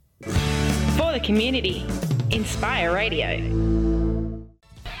For the community. Inspire Radio.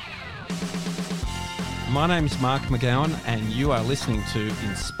 My name's Mark McGowan and you are listening to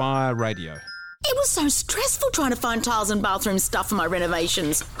Inspire Radio. It was so stressful trying to find tiles and bathroom stuff for my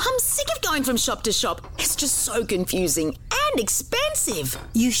renovations. I'm sick of going from shop to shop. It's just so confusing and expensive.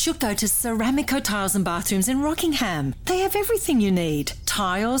 You should go to Ceramico Tiles and Bathrooms in Rockingham. They have everything you need.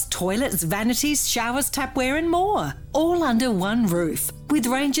 Tiles, toilets, vanities, showers, tapware and more. All under one roof, with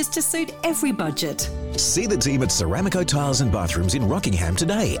ranges to suit every budget. See the team at Ceramico Tiles and Bathrooms in Rockingham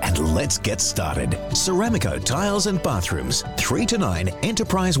today and let's get started. Ceramico Tiles and Bathrooms, 3 to 9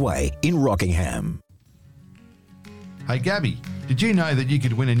 Enterprise Way in Rockingham. Hey Gabby, did you know that you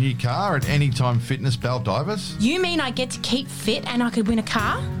could win a new car at Anytime Fitness Baldivis? You mean I get to keep fit and I could win a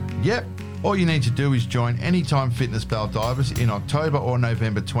car? Yep. All you need to do is join Anytime Fitness Baldivis in October or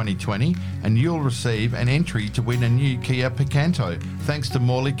November 2020 and you'll receive an entry to win a new Kia Picanto, thanks to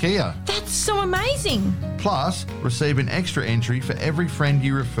Morley Kia. That's so amazing. Plus, receive an extra entry for every friend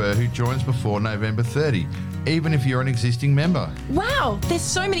you refer who joins before November 30, even if you're an existing member. Wow, there's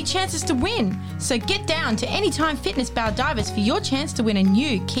so many chances to win. So get down to Anytime Fitness Baldivis for your chance to win a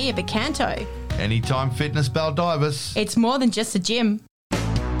new Kia Picanto. Anytime Fitness Baldivis. It's more than just a gym.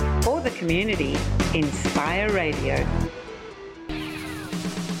 For the community. Inspire Radio.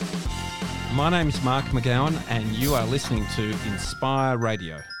 My name's Mark McGowan and you are listening to Inspire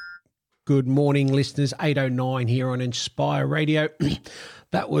Radio. Good morning, listeners. 8:09 here on Inspire Radio.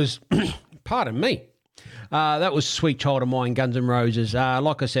 That was, pardon me, that was Sweet Child of Mine, Guns N' Roses.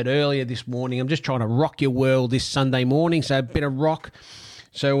 Like I said earlier this morning, I'm just trying to rock your world this Sunday morning, so a bit of rock.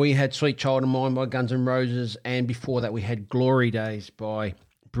 So we had Sweet Child of Mine by Guns N' Roses, and before that we had Glory Days by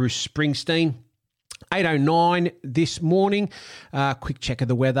Bruce Springsteen. 8:09 this morning. Quick check of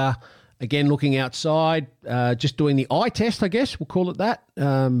the weather. Again, looking outside, just doing the eye test, I guess. We'll call it that.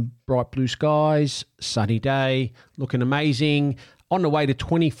 Bright blue skies, sunny day, looking amazing. On the way to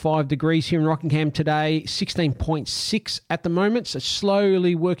 25 degrees here in Rockingham today, 16.6 at the moment, so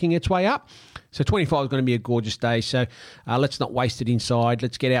slowly working its way up. So 25 is going to be a gorgeous day, so let's not waste it inside.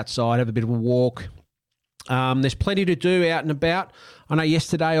 Let's get outside, have a bit of a walk. There's plenty to do out and about. I know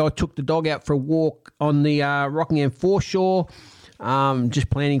yesterday I took the dog out for a walk on the Rockingham foreshore, just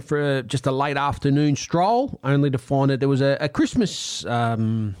planning for just a late afternoon stroll, only to find that there was a Christmas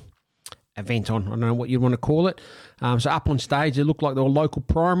event on. I don't know what you'd want to call it. So up on stage, it looked like there were local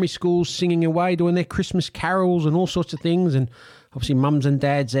primary schools singing away, doing their Christmas carols and all sorts of things, and obviously mums and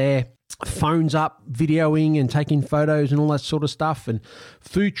dads there, phones up, videoing and taking photos and all that sort of stuff, and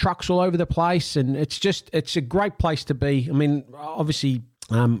food trucks all over the place, and it's a great place to be. I mean, obviously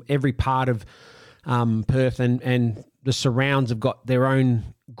every part of Perth and the surrounds have got their own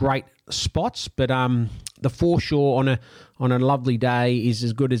great spots, but the foreshore on a lovely day is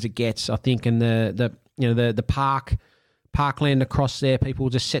as good as it gets, I think, and the parkland across there, people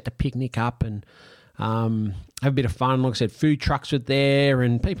just set the picnic up and have a bit of fun. Like I said, food trucks are there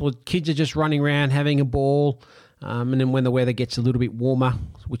and kids are just running around having a ball. And then when the weather gets a little bit warmer,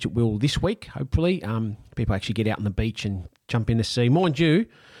 which it will this week, hopefully, people actually get out on the beach and jump in the sea. Mind you,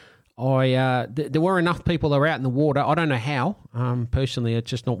 there were enough people that were out in the water. I don't know how. Personally, it's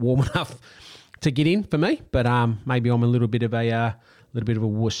just not warm enough to get in for me. But maybe I'm a little bit of a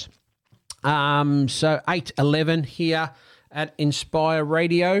wuss. So 8:11 here at Inspire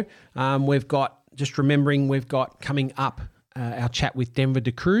Radio. We've got coming up our chat with Denver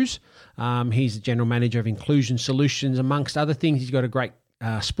De Cruz. He's the General Manager of Inclusion Solutions, amongst other things. He's got a great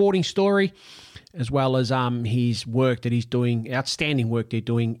sporting story, as well as his work that he's doing, outstanding work they're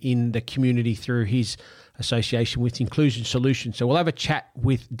doing in the community through his association with Inclusion Solutions. So we'll have a chat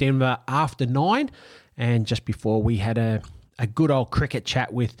with Denver after 9, and just before we had a good old cricket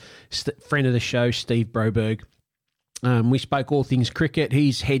chat with friend of the show, Steve Broberg. We spoke all things cricket.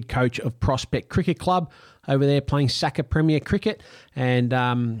 He's head coach of Prospect Cricket Club over there playing Saka Premier Cricket. And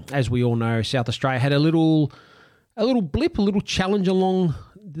as we all know, South Australia had a little blip, a little challenge along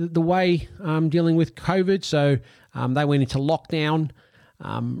the way dealing with COVID. So they went into lockdown.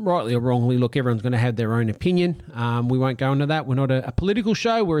 Rightly or wrongly, look, everyone's going to have their own opinion. We won't go into that. We're not a political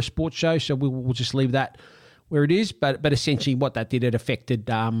show. We're a sports show, so we'll just leave that where it is. But essentially what that did, it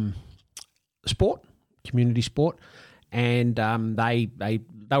affected sport, community sport. And they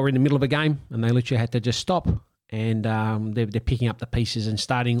were in the middle of a game and they literally had to just stop, and they're picking up the pieces and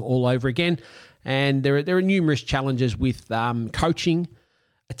starting all over again. And there are numerous challenges with coaching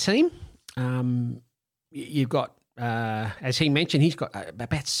a team. You've got, as he mentioned, he's got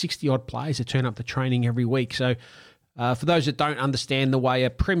about 60-odd players that turn up to training every week. So for those that don't understand the way a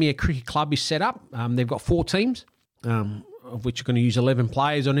Premier Cricket Club is set up, they've got 4 teams, of which are going to use 11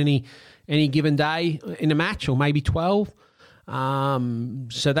 players on any any given day in a match, or maybe 12.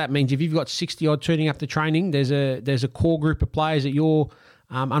 So that means if you've got 60 odd turning up to training, there's a core group of players that you're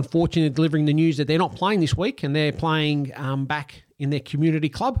unfortunately delivering the news that they're not playing this week and they're playing back in their community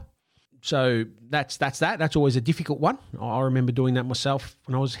club. So that's that. That's always a difficult one. I remember doing that myself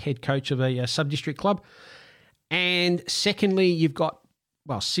when I was head coach of a sub-district club. And secondly, you've got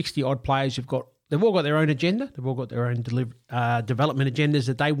 60 odd players. They've all got their own agenda. They've all got their own development agendas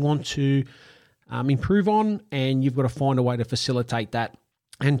that they want to improve on, and you've got to find a way to facilitate that.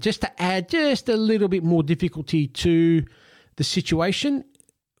 And just to add just a little bit more difficulty to the situation,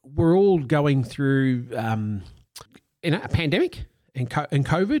 we're all going through a pandemic and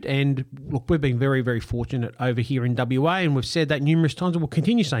COVID. And look, we've been very, very fortunate over here in WA, and we've said that numerous times, and we'll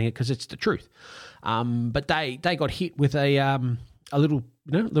continue saying it because it's the truth. But they got hit with a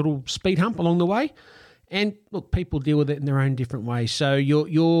little speed hump along the way. And look, people deal with it in their own different ways. So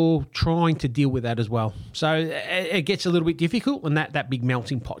you're trying to deal with that as well. So it gets a little bit difficult, and that big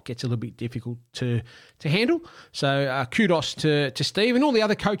melting pot gets a little bit difficult to handle. So kudos to Steve and all the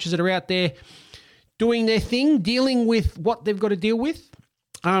other coaches that are out there doing their thing, dealing with what they've got to deal with.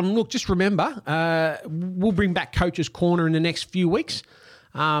 Look, just remember, we'll bring back Coach's Corner in the next few weeks.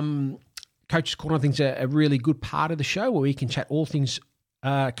 Coach's Corner, I think, is a really good part of the show where we can chat all things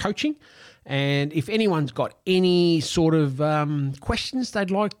coaching. And if anyone's got any sort of questions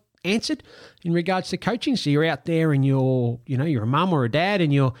they'd like answered in regards to coaching, so you're out there and you're a mum or a dad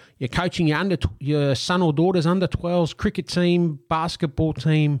and you're coaching your son or daughter's under 12s cricket team, basketball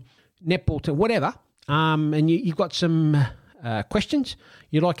team, netball team, whatever, and you've got some questions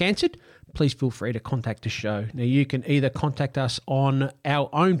you'd like answered, please feel free to contact the show. Now, you can either contact us on our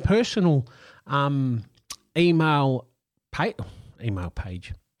own personal email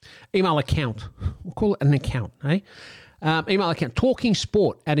account. We'll call it an account, eh? Email account,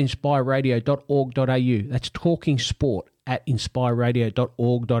 talkingsport@inspireradio.org.au. That's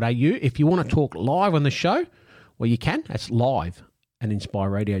talkingsport@inspireradio.org.au. If you want to talk live on the show, well, you can. That's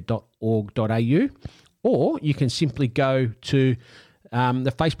live@inspireradio.org.au. Or you can simply go to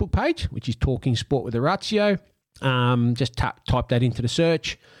the Facebook page, which is Talking Sport with Orazio. Just type that into the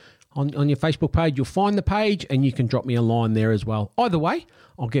search on your Facebook page. You'll find the page, and you can drop me a line there as well. Either way,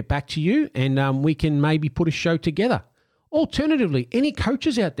 I'll get back to you, and we can maybe put a show together. Alternatively, any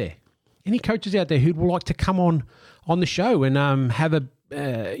coaches out there who'd like to come on the show and have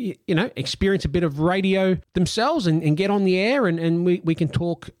experience a bit of radio themselves and get on the air and we can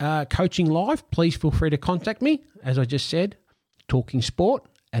talk coaching live, please feel free to contact me. As I just said,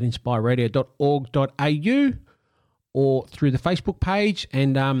 talkingsport@inspireradio.org.au or through the Facebook page,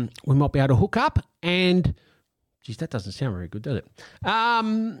 and we might be able to hook up. And, geez, that doesn't sound very good, does it?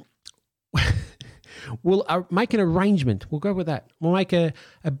 We'll make an arrangement. We'll go with that. We'll make a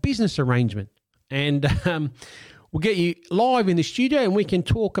business arrangement, and we'll get you live in the studio and we can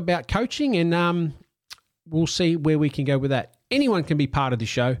talk about coaching, and we'll see where we can go with that. Anyone can be part of the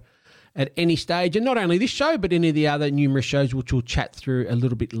show at any stage, and not only this show, but any of the other numerous shows, which we'll chat through a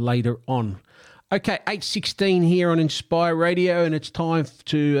little bit later on. Okay, 8:16 here on Inspire Radio, and it's time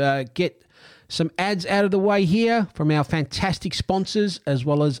to get some ads out of the way here from our fantastic sponsors, as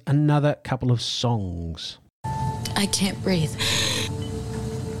well as another couple of songs. I can't breathe.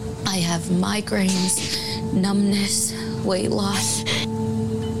 I have migraines, numbness, weight loss.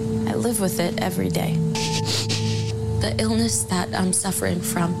 I live with it every day. The illness that I'm suffering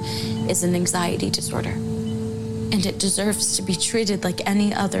from is an anxiety disorder, and it deserves to be treated like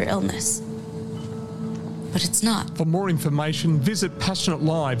any other illness. But it's not. For more information, visit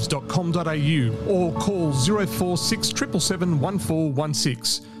passionatelives.com.au or call 046 777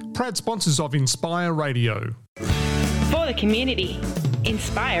 1416. Proud sponsors of Inspire Radio. For the community,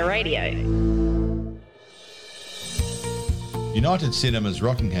 Inspire Radio. United Cinemas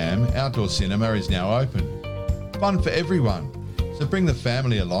Rockingham Outdoor Cinema is now open. Fun for everyone. So bring the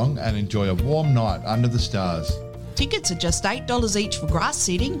family along and enjoy a warm night under the stars. Tickets are just $8 each for grass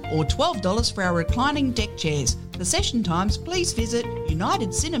seating or $12 for our reclining deck chairs. For session times, please visit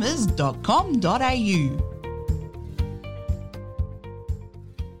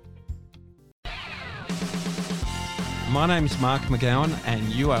unitedcinemas.com.au. My name's Mark McGowan, and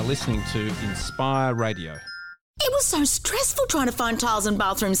you are listening to Inspire Radio. It was so stressful trying to find tiles and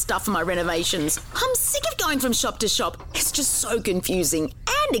bathroom stuff for my renovations. I'm sick of going from shop to shop. It's just so confusing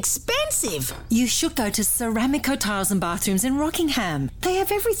and expensive. expensive. You should go to Ceramico Tiles and Bathrooms in Rockingham. They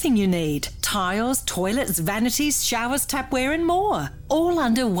have everything you need. Tiles, toilets, vanities, showers, tapware and more. All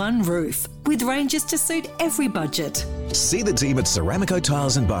under one roof, with ranges to suit every budget. See the team at Ceramico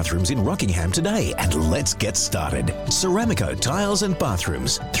Tiles and Bathrooms in Rockingham today and let's get started. Ceramico Tiles and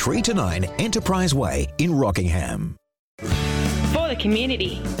Bathrooms, 3 to 9 Enterprise Way in Rockingham. For the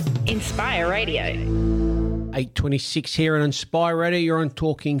community, Inspire Radio. 8:26 here on Inspire Radio. You're on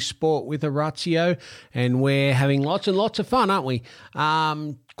Talking Sport with Orazio, and we're having lots and lots of fun, aren't we?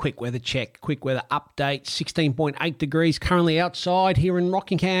 Quick weather check, quick weather update. 16.8 degrees currently outside here in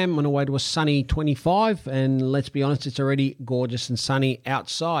Rockingham, on the way to a sunny 25, and let's be honest, it's already gorgeous and sunny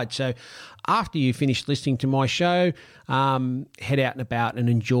outside. So after you finish listening to my show, head out and about and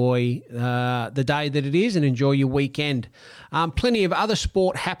enjoy the day that it is and enjoy your weekend. Plenty of other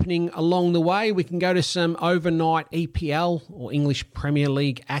sport happening along the way. We can go to some overnight EPL or English Premier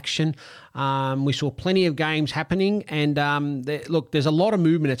League action. We saw plenty of games happening, and look, there's a lot of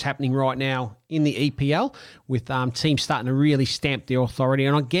movement that's happening right now in the EPL with teams starting to really stamp their authority,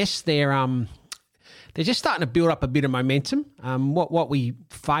 and I guess they're just starting to build up a bit of momentum. What we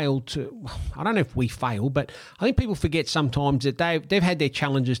failed to, I don't know if we fail, but I think people forget sometimes that they've had their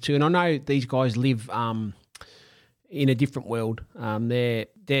challenges too. And I know these guys live in a different world. They're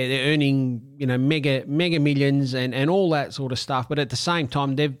earning mega millions and all that sort of stuff. But at the same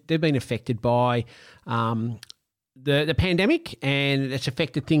time, they've been affected by the pandemic, and it's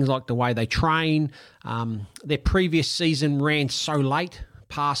affected things like the way they train. Their previous season ran so late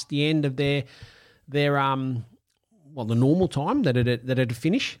past the end of their the normal time that it'd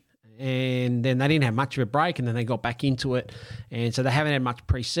finish, and then they didn't have much of a break, and then they got back into it, and so they haven't had much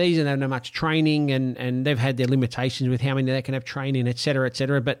pre-season, they haven't had much training, and they've had their limitations with how many they can have training, et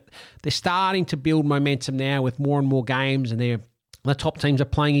cetera, but they're starting to build momentum now with more and more games, and the top teams are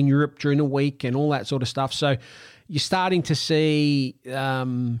playing in Europe during the week and all that sort of stuff, so you're starting to see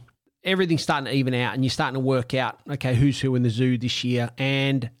everything's starting to even out, and you're starting to work out, okay, who's who in the zoo this year.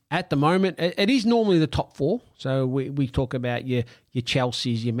 And at the moment, it is normally the top four. So we talk about your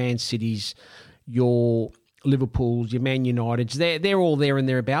Chelseas, your Man Cities, your Liverpools, your Man Uniteds. They're all there and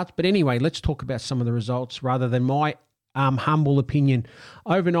thereabouts. But anyway, let's talk about some of the results rather than my humble opinion.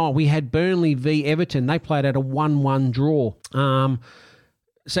 Overnight, we had Burnley v Everton. They played at a 1-1 draw.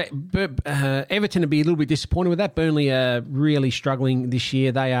 So Everton would be a little bit disappointed with that. Burnley are really struggling this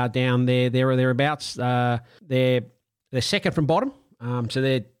year. They are down there or thereabouts. They're second from bottom, so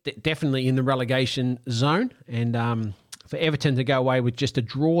they're definitely in the relegation zone. And for Everton to go away with just a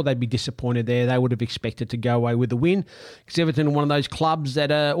draw, they'd be disappointed there. They would have expected to go away with a win, because Everton are one of those clubs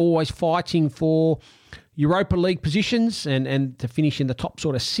that are always fighting for Europa League positions, and to finish in the top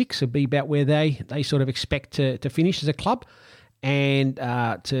sort of six would be about where they sort of expect to finish as a club. And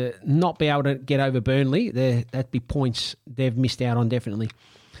to not be able to get over Burnley, that'd be points they've missed out on definitely.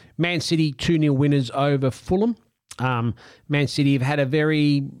 Man City 2-0 winners over Fulham. Man City have had a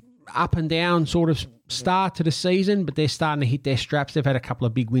very up and down sort of start to the season, but they're starting to hit their straps. They've had a couple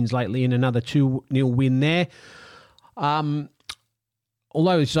of big wins lately and another 2-0 win there.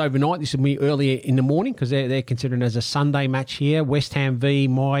 Although it's overnight, this will be earlier in the morning because they're considering as a Sunday match here. West Ham v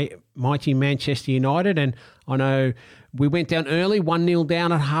mighty Manchester United. And I know we went down early, 1-0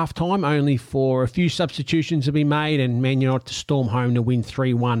 down at halftime, only for a few substitutions to be made, and Man United to storm home to win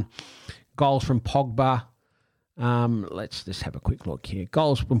 3-1. Goals from Pogba. Let's just have a quick look here.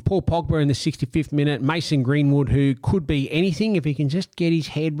 Goals from Paul Pogba in the 65th minute. Mason Greenwood, who could be anything if he can just get his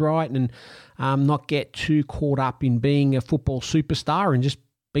head right and not get too caught up in being a football superstar and just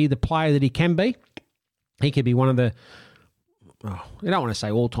be the player that he can be. He could be one of the, I don't want to say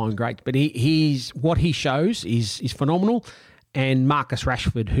all-time greats, but he's what he shows is phenomenal. And Marcus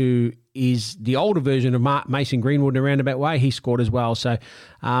Rashford, who is the older version of Mason Greenwood in a roundabout way, he scored as well. So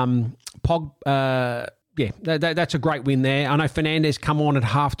that's a great win there. I know Fernandes come on at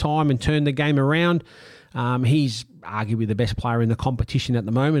halftime and turned the game around. He's arguably the best player in the competition at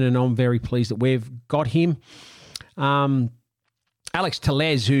the moment, and I'm very pleased that we've got him. Alex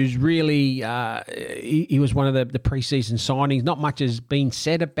Tellez, who's really, he was one of the pre-season signings. Not much has been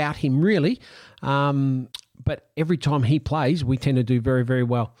said about him, really. But every time he plays, we tend to do very, very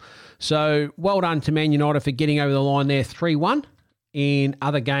well. So well done to Man United for getting over the line there, 3-1. In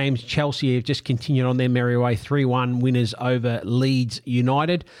other games, Chelsea have just continued on their merry way, 3-1 winners over Leeds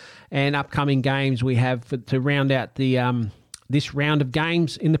United. And upcoming games we have to round out the this round of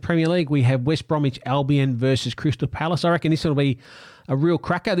games in the Premier League. We have West Bromwich Albion versus Crystal Palace. I reckon this will be a real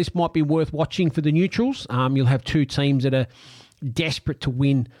cracker. This might be worth watching for the neutrals. You'll have two teams that are desperate to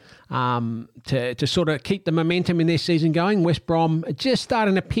win to sort of keep the momentum in their season going. West Brom are just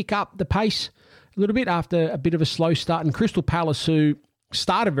starting to pick up the pace a little bit after a bit of a slow start. And Crystal Palace, who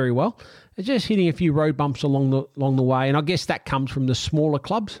started very well, are just hitting a few road bumps along the way. And I guess that comes from the smaller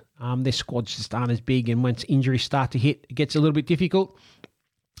clubs. Their squads just aren't as big, and once injuries start to hit, it gets a little bit difficult.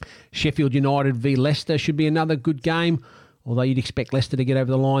 Sheffield United v Leicester should be another good game, although you'd expect Leicester to get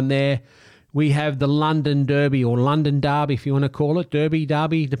over the line there. We have the London Derby, or London Derby if you want to call it, Derby,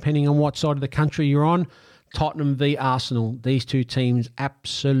 depending on what side of the country you're on. Tottenham v Arsenal. These two teams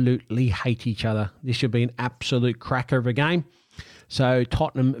absolutely hate each other. This should be an absolute cracker of a game. So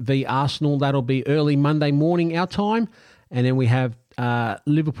Tottenham v Arsenal, that'll be early Monday morning our time. And then we have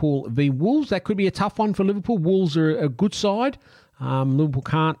Liverpool v Wolves. That could be a tough one for Liverpool. Wolves are a good side. Liverpool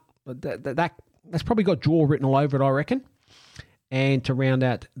can't. That's probably got draw written all over it, I reckon. And to round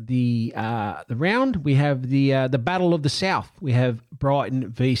out the round, we have the Battle of the South. We have Brighton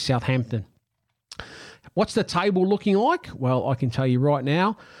v Southampton. What's the table looking like? Well, I can tell you right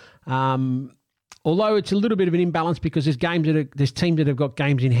now. Although it's a little bit of an imbalance because there's teams that have got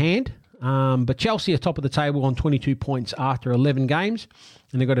games in hand. But Chelsea are top of the table on 22 points after 11 games.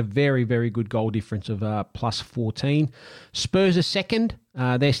 And they've got a very, very good goal difference of plus 14. Spurs are second.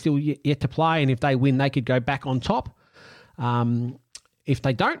 They're still yet to play. And if they win, they could go back on top. If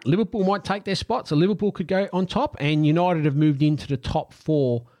they don't, Liverpool might take their spot. So Liverpool could go on top. And United have moved into the top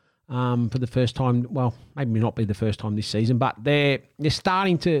four for the first time. Well, maybe not be the first time this season. But they're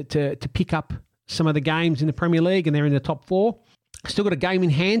starting to pick up some of the games in the Premier League. And they're in the top four. Still got a game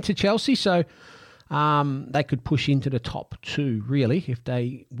in hand to Chelsea, so they could push into the top two, really, if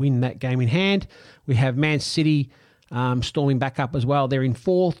they win that game in hand. We have Man City storming back up as well. They're in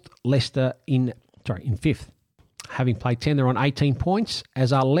fourth, Leicester in fifth. Having played 10, they're on 18 points,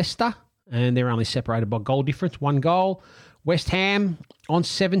 as are Leicester, and they're only separated by goal difference, 1 goal. West Ham on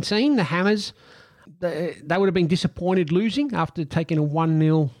 17, the Hammers. They would have been disappointed losing after taking a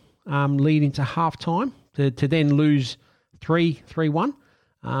 1-0 lead into half-time to then lose 3-1.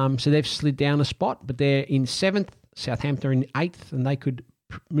 So they've slid down a spot, but they're in 7th. Southampton are in 8th, and they could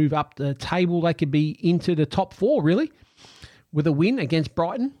move up the table. They could be into the top 4, really, with a win against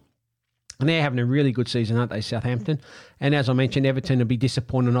Brighton. And they're having a really good season, aren't they, Southampton? And as I mentioned, Everton will be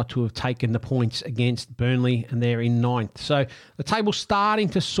disappointed not to have taken the points against Burnley, and they're in 9th. So the table's starting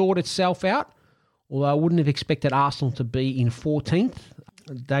to sort itself out, although I wouldn't have expected Arsenal to be in 14th.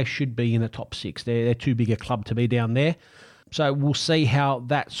 They should be in the top 6. They're too big a club to be down there. So we'll see how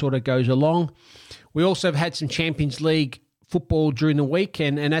that sort of goes along. We also have had some Champions League football during the week,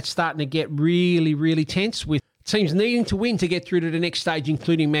 and that's starting to get really, really tense with teams needing to win to get through to the next stage,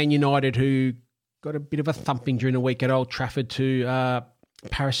 including Man United, who got a bit of a thumping during the week at Old Trafford to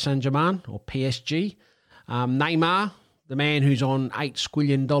Paris Saint-Germain, or PSG. Neymar, the man who's on $8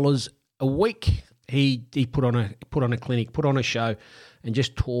 squillion a week, he put on a clinic, put on a show, and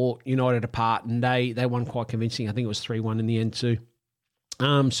just tore United apart, and they won quite convincing. I think it was 3-1 in the end too.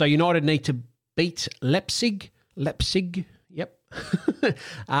 So United need to beat Leipzig. Yep.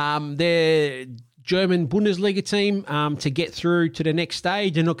 They're German Bundesliga team to get through to the next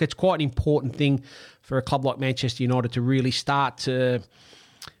stage. And look, it's quite an important thing for a club like Manchester United to really start to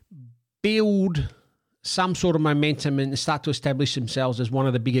build some sort of momentum and start to establish themselves as one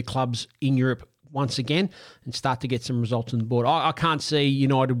of the bigger clubs in Europe once again and start to get some results on the board. I can't see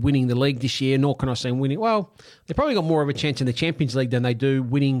United winning the league this year, nor can I see them winning. Well, they've probably got more of a chance in the Champions League than they do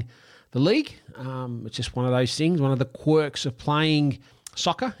winning the league. It's just one of those things, one of the quirks of playing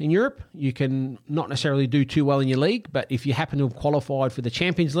soccer in Europe. You can not necessarily do too well in your league, but if you happen to have qualified for the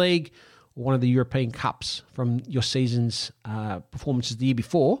Champions League or one of the European Cups from your season's performances the year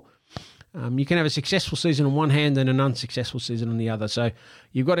before, you can have a successful season on one hand and an unsuccessful season on the other. So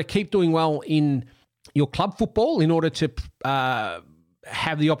you've got to keep doing well in your club football in order to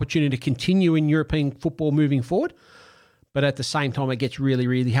have the opportunity to continue in European football moving forward. But at the same time, it gets really,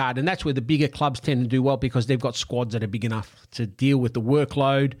 really hard. And that's where the bigger clubs tend to do well because they've got squads that are big enough to deal with the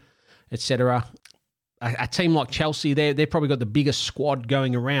workload, etc. A team like Chelsea, they've probably got the biggest squad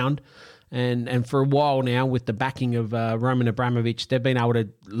going around. And for a while now, with the backing of Roman Abramovich, they've been able to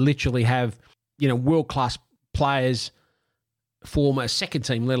literally have, world-class players form a second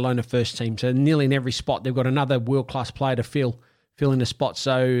team, let alone a first team. So nearly in every spot, they've got another world-class player to fill in the spot,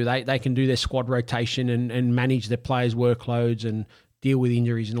 so they can do their squad rotation and manage their players' workloads and deal with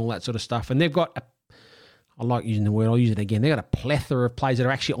injuries and all that sort of stuff. And they've got, I like using the word, I'll use it again, they've got a plethora of players that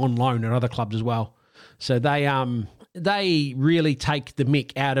are actually on loan at other clubs as well. So they really take the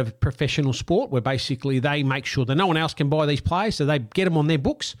mick out of professional sport, where basically they make sure that no one else can buy these players, so they get them on their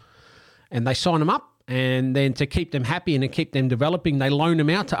books and they sign them up And then to keep them happy and to keep them developing, they loan them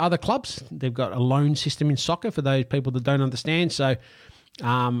out to other clubs. They've got a loan system in soccer for those people that don't understand. So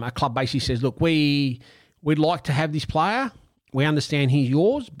a club basically says, look, we'd like to have this player. We understand he's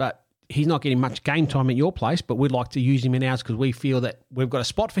yours, but he's not getting much game time at your place, but we'd like to use him in ours because we feel that we've got a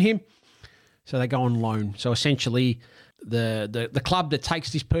spot for him. So they go on loan. So essentially the club that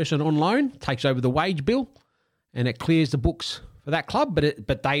takes this person on loan takes over the wage bill and it clears the books for that club,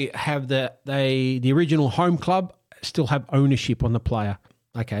 but they have the original home club still have ownership on the player.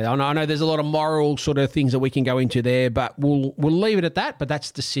 Okay, I know there's a lot of moral sort of things that we can go into there, but we'll leave it at that. But that's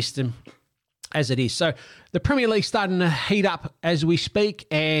the system as it is. So the Premier League's starting to heat up as we speak,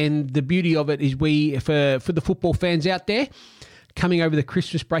 and the beauty of it is for the football fans out there, coming over the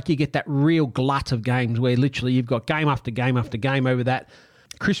Christmas break, you get that real glut of games where literally you've got game after game after game over that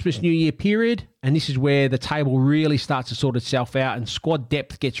Christmas, New Year period, and this is where the table really starts to sort itself out and squad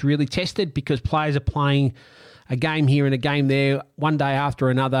depth gets really tested because players are playing a game here and a game there, one day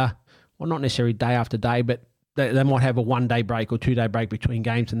after another. Well, not necessarily day after day, but they might have a 1 day break or 2 day break between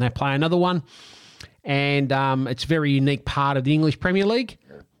games and they play another one. And it's a very unique part of the English Premier League,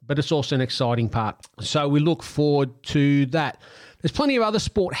 but it's also an exciting part. So we look forward to that. There's plenty of other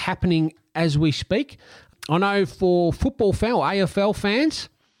sport happening as we speak. I know for football fan or AFL fans,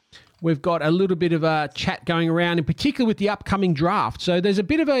 we've got a little bit of a chat going around, in particular with the upcoming draft. So there's a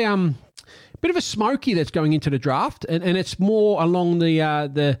bit of a smoky that's going into the draft, and it's more along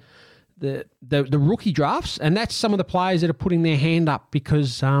the rookie drafts, and that's some of the players that are putting their hand up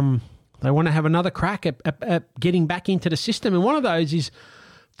because they want to have another crack at getting back into the system. And one of those is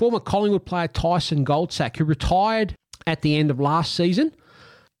former Collingwood player Tyson Goldsack, who retired at the end of last season.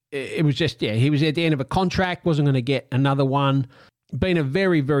 It was just, he was at the end of a contract, wasn't going to get another one. Been a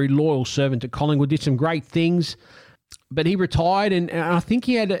very, very loyal servant to Collingwood, did some great things, but he retired, and I think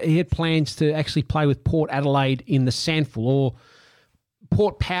he had plans to actually play with Port Adelaide in the SANFL, or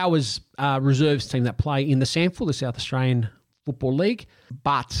Port Power's reserves team that play in the SANFL, the South Australian Football League.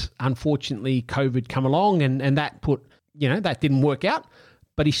 But unfortunately, COVID come along, and that that didn't work out.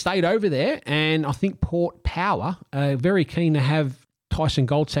 But he stayed over there, and I think Port Power are very keen to have Tyson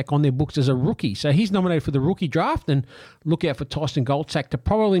Goldsack on their books as a rookie. So he's nominated for the rookie draft, and look out for Tyson Goldsack to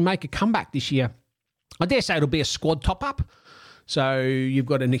probably make a comeback this year. I dare say it'll be a squad top-up. So you've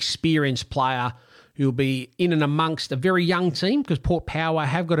got an experienced player who'll be in and amongst a very young team because Port Power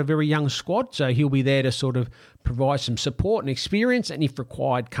have got a very young squad. So he'll be there to sort of provide some support and experience, and if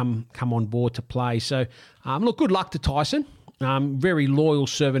required, come on board to play. So look, good luck to Tyson. Very loyal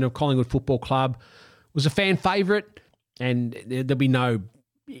servant of Collingwood Football Club. Was a fan favourite. And there'll be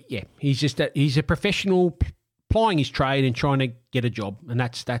he's a professional plying his trade and trying to get a job, and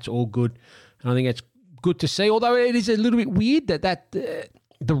that's all good. And I think that's good to see, although it is a little bit weird that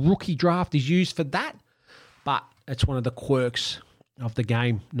the rookie draft is used for that, but it's one of the quirks of the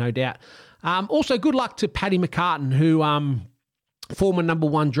game, no doubt. Also, good luck to Paddy McCartan, who former number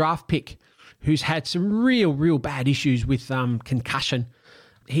 1 draft pick, who's had some real bad issues with concussion.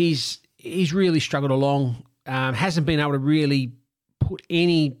 He's really struggled along. Hasn't been able to really put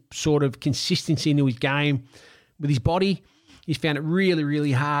any sort of consistency into his game with his body. He's found it really,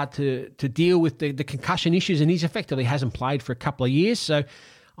 really hard to deal with the concussion issues, and he's effectively hasn't played for a couple of years. So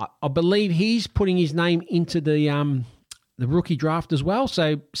I believe he's putting his name into the rookie draft as well.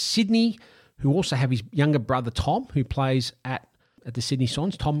 So Sydney, who also have his younger brother Tom, who plays at the Sydney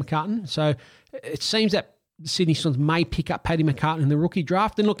Swans, Tom McCartan. So it seems that the Sydney Swans may pick up Paddy McCartan in the rookie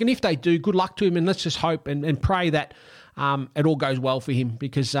draft. And look, and if they do, good luck to him, and let's just hope and pray that it all goes well for him,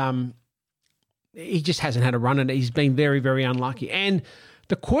 because he just hasn't had a run at it. He's been very, very unlucky. And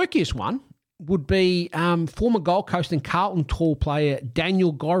the quirkiest one would be former Gold Coast and Carlton tall player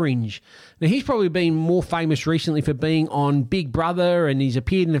Daniel Gorringe. Now, he's probably been more famous recently for being on Big Brother, and he's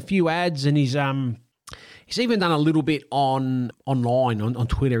appeared in a few ads, and he's even done a little bit online on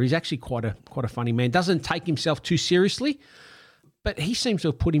Twitter. He's actually quite a funny man. Doesn't take himself too seriously, but he seems to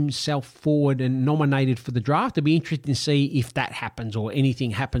have put himself forward and nominated for the draft. It'll be interesting to see if that happens or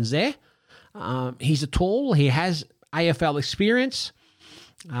anything happens there. He's a tall. He has AFL experience.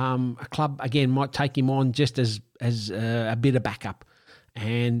 A club, again, might take him on just as a bit of backup.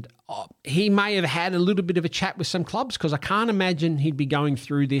 And he may have had a little bit of a chat with some clubs, because I can't imagine he'd be going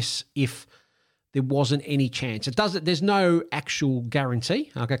through this if there wasn't any chance. There's no actual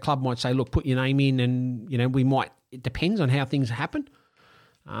guarantee. Like a club might say, look, put your name in, and it depends on how things happen.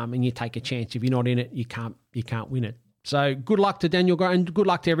 And you take a chance. If you're not in it, you can't win it. So good luck to Daniel, and good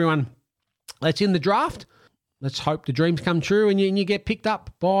luck to everyone that's in the draft. Let's hope the dreams come true and you get picked up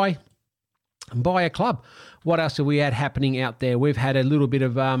by a club. What else have we had happening out there? We've had a little bit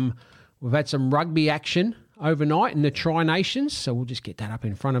of We've had some rugby action overnight in the Tri-Nations, so we'll just get that up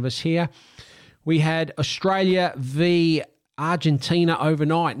in front of us here. We had Australia v Argentina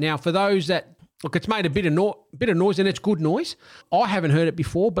overnight. Now, for those that, look, it's made a bit of noise, and it's good noise. I haven't heard it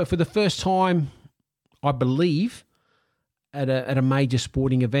before, but for the first time, I believe, at a major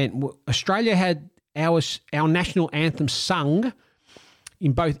sporting event, Australia had our national anthem sung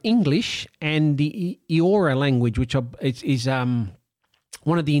in both English and the Eora language, which is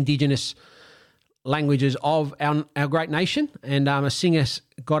one of the indigenous languages of our great nation. And a singer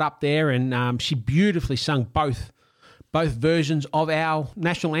got up there and she beautifully sung both versions of our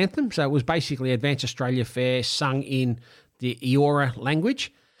national anthem. So it was basically Advance Australia Fair sung in the Eora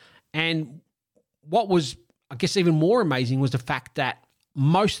language. And what was, I guess, even more amazing was the fact that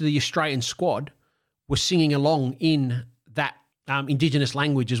most of the Australian squad was singing along in that Indigenous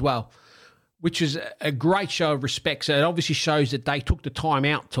language as well, which is a great show of respect. So it obviously shows that they took the time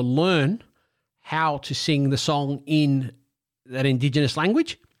out to learn how to sing the song in that Indigenous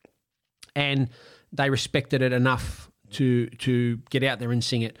language, and they respected it enough to get out there and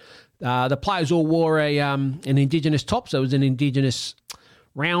sing it. The players all wore an Indigenous top, so it was an Indigenous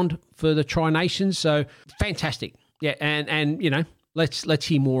round for the Tri-Nations. So fantastic, yeah. And you know, let's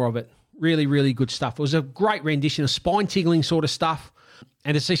hear more of it. Really, really good stuff. It was a great rendition of spine-tingling sort of stuff.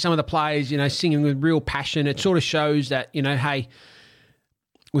 And to see some of the players, you know, singing with real passion, it sort of shows that, you know, hey,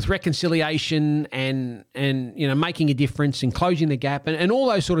 with reconciliation and you know, making a difference and closing the gap and all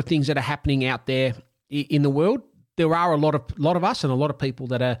those sort of things that are happening out there in the world, there are a lot of us and a lot of people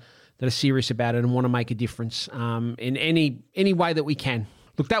that are serious about it and want to make a difference in any way that we can.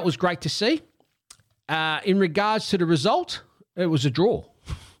 Look, that was great to see. In regards to the result, it was a draw.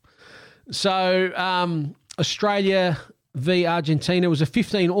 So Australia v Argentina was a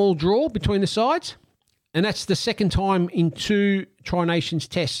 15-all draw between the sides, and that's the second time in two Tri-Nations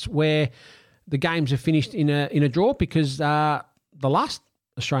tests where the games have finished in a draw, because the last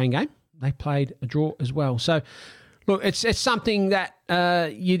Australian game they played a draw as well. So look, it's something that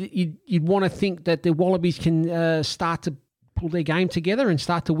you'd want to think that the Wallabies can start to pull their game together and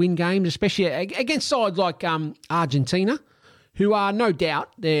start to win games, especially against sides like Argentina, who are no doubt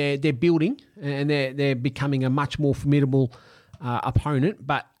they're building and they're becoming a much more formidable opponent.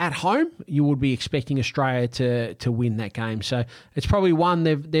 But at home, you would be expecting Australia to win that game. So it's probably one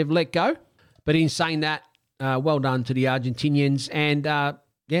they've let go. But in saying that, well done to the Argentinians. And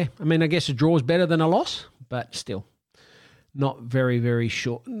yeah, I mean, I guess a draw is better than a loss, but still not very, very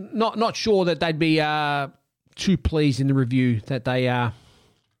sure. Not sure that they'd be too pleased in the review that they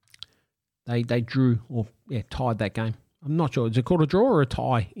drew or tied that game. I'm not sure. Is it called a draw or a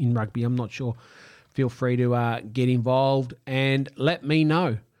tie in rugby? I'm not sure. Feel free to get involved and let me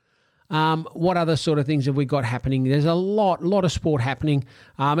know. What other sort of things have we got happening? There's a lot of sport happening,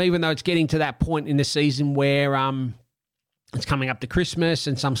 even though it's getting to that point in the season where it's coming up to Christmas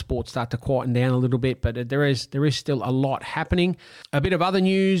and some sports start to quieten down a little bit, but there is still a lot happening. A bit of other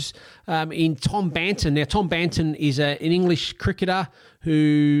news in Tom Banton. Now, Tom Banton is an English cricketer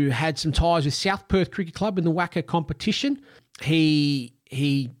who had some ties with South Perth Cricket Club in the WACA competition. He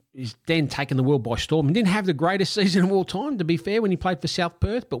is then taken the world by storm. He didn't have the greatest season of all time, to be fair, when he played for South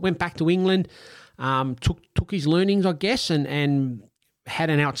Perth, but went back to England, took his learnings, I guess, and had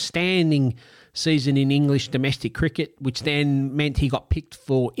an outstanding season in English domestic cricket, which then meant he got picked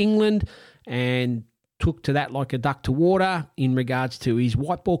for England and took to that like a duck to water in regards to his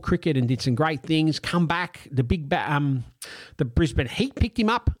white ball cricket and did some great things. Come back, the Brisbane Heat picked him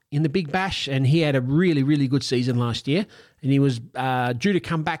up in the Big Bash, and he had a really, really good season last year, and he was due to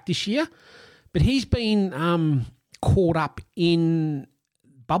come back this year. But he's been caught up in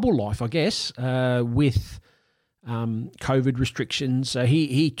bubble life, I guess, with COVID restrictions. So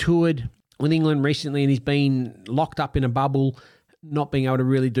he toured with England recently, and he's been locked up in a bubble, not being able to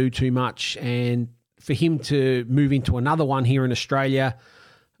really do too much. And for him to move into another one here in Australia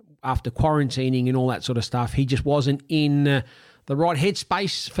after quarantining and all that sort of stuff, he just wasn't in the right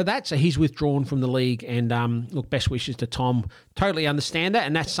headspace for that. So he's withdrawn from the league. And look, best wishes to Tom. Totally understand that.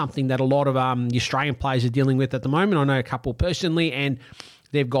 And that's something that a lot of the Australian players are dealing with at the moment. I know a couple personally, and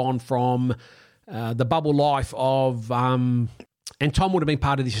they've gone from the bubble life of... and Tom would have been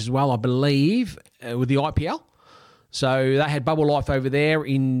part of this as well, I believe, with the IPL. So they had bubble life over there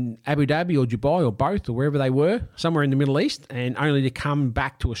in Abu Dhabi or Dubai or both or wherever they were, somewhere in the Middle East, and only to come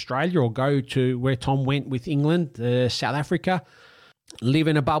back to Australia or go to where Tom went with England, South Africa, live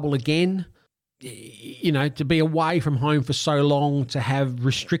in a bubble again. You know, to be away from home for so long, to have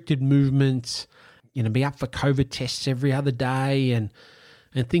restricted movement, you know, be up for COVID tests every other day and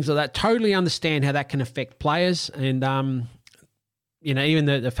things like that. Totally understand how that can affect players. And even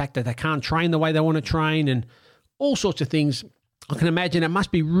the fact that they can't train the way they want to train and all sorts of things. I can imagine it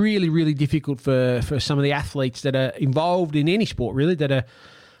must be really, really difficult for some of the athletes that are involved in any sport, really, that are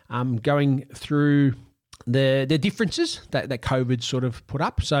going through the differences that COVID sort of put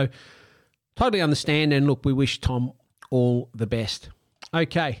up. So totally understand, and look, we wish Tom all the best.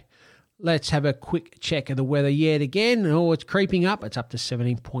 Okay, let's have a quick check of the weather yet again. Oh, it's creeping up. It's up to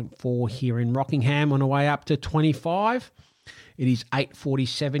 17.4 here in Rockingham, on the way up to 25. It is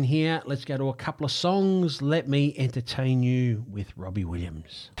 8:47 here. Let's go to a couple of songs. Let me entertain you with Robbie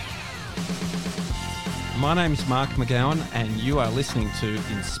Williams. My name's Mark McGowan, and you are listening to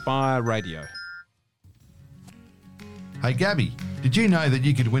Inspire Radio. Hey Gabby, did you know that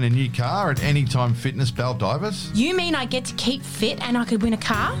you could win a new car at Anytime Fitness Baldivis? You mean I get to keep fit and I could win a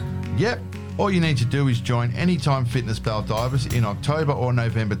car? Yep. All you need to do is join Anytime Fitness Baldivis in October or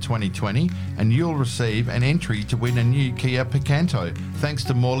November 2020 and you'll receive an entry to win a new Kia Picanto, thanks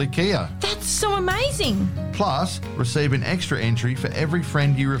to Morley Kia. That's so amazing. Plus, receive an extra entry for every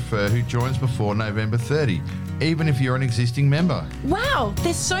friend you refer who joins before November 30, even if you're an existing member. Wow,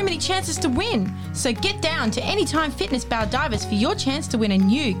 there's so many chances to win. So get down to Anytime Fitness Baldivis for your chance to win a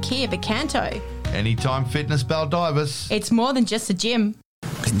new Kia Picanto. Anytime Fitness Baldivis. It's more than just a gym.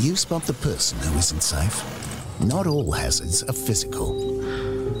 Can you spot the person who isn't safe? Not all hazards are physical.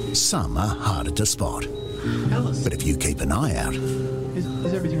 Some are harder to spot. Alice. But if you keep an eye out,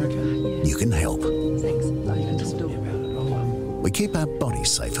 Is everything okay? you can help. Thanks. No, you can talk to me about it. We keep our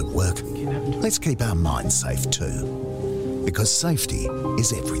bodies safe at work. Let's keep our minds safe too. Because safety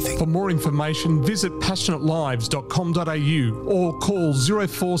is everything. For more information, visit passionatelives.com.au or call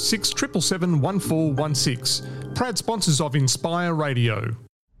 046 777 1416. Proud sponsors of Inspire Radio.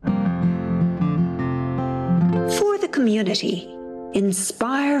 For the community,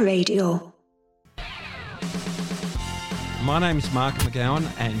 Inspire Radio. My name's Mark McGowan,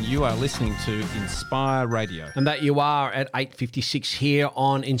 and you are listening to Inspire Radio. And that you are at 8:56 here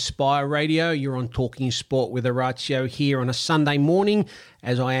on Inspire Radio. You're on Talking Sport with Orazio here on a Sunday morning,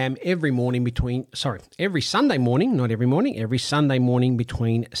 as I am every Sunday morning, not every morning, every Sunday morning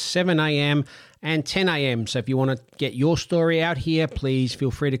between 7 a.m. and 10 a.m. So if you want to get your story out here, please feel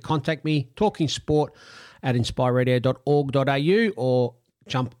free to contact me, talkingsport@inspireradio.org.au, or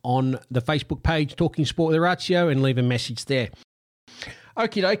jump on the Facebook page, Talking Sport with Orazio, and leave a message there.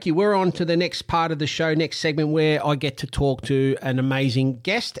 Okie dokie, we're on to the next part of the show, next segment, where I get to talk to an amazing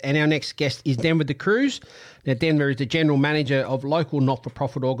guest. And our next guest is Denver De Cruz. Now, Denver is the General Manager of local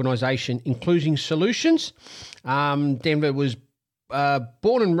not-for-profit organisation Inclusion Solutions. Denver was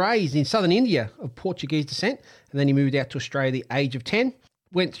born and raised in southern India of Portuguese descent, and then he moved out to Australia at the age of 10.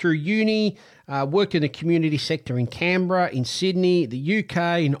 Went through uni, worked in the community sector in Canberra, in Sydney, the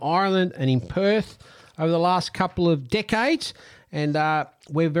UK, in Ireland, and in Perth over the last couple of decades. And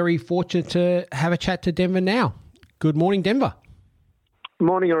we're very fortunate to have a chat to Denver now. Good morning, Denver. Good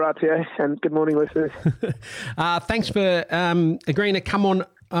morning, Orazio, and good morning, listeners. Thanks for agreeing to come on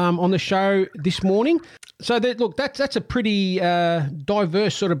the show this morning. So, that's a pretty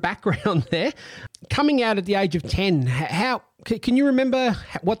diverse sort of background there. Coming out at the age of 10, how can you remember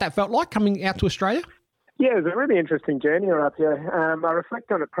what that felt like coming out to Australia? Yeah, it was a really interesting journey, Orazio. I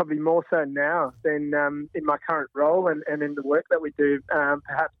reflect on it probably more so now than in my current role and in the work that we do,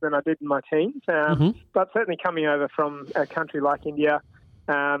 perhaps than I did in my teens. But certainly coming over from a country like India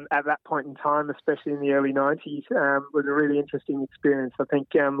at that point in time, especially in the early 90s, was a really interesting experience. I think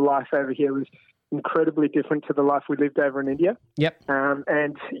life over here was incredibly different to the life we lived over in India. Yep.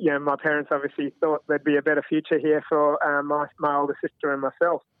 And my parents obviously thought there'd be a better future here for my older sister and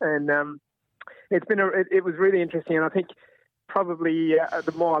myself. And it was really interesting. And I think probably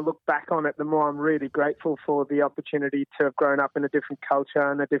the more I look back on it, the more I'm really grateful for the opportunity to have grown up in a different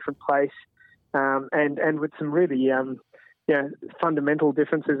culture and a different place, and with some really fundamental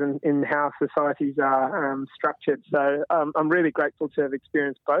differences in how societies are structured. So I'm really grateful to have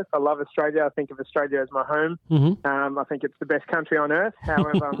experienced both. I love Australia. I think of Australia as my home. I think it's the best country on earth.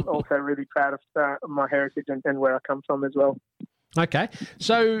 However, I'm also really proud of my heritage and where I come from as well. Okay.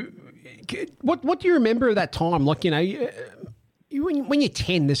 So what do you remember of that time? Like, when you're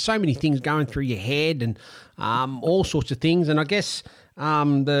 10, there's so many things going through your head and all sorts of things. And I guess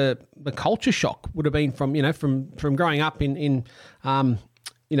the culture shock would have been from growing up in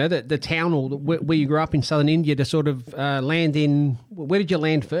the town or where you grew up in southern India to sort of land in. Where did you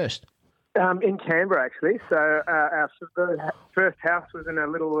land first? In Canberra, actually. So our first house was in a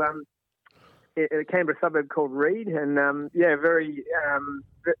little a Canberra suburb called Reed, and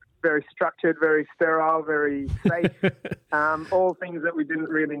very structured, very sterile, very safe. All things that we didn't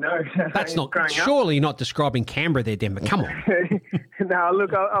really know. That's surely not describing Canberra there, Denver. Come on. No,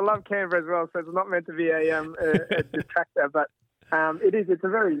 look, I love Canberra as well, so it's not meant to be a detractor, but it is. It's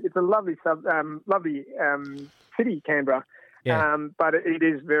a lovely city, Canberra. Yeah. But it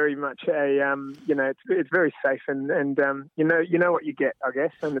is very much it's very safe and you know what you get, I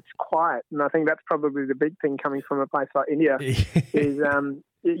guess, and it's quiet. And I think that's probably the big thing coming from a place like India is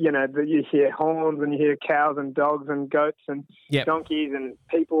you hear horns and you hear cows and dogs and goats and donkeys and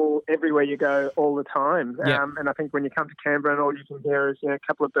people everywhere you go all the time. And I think when you come to Canberra and all you can hear is a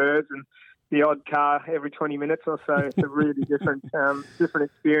couple of birds and the odd car every 20 minutes or so, it's a really different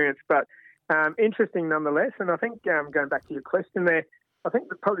experience. But interesting nonetheless, and I think going back to your question there, I think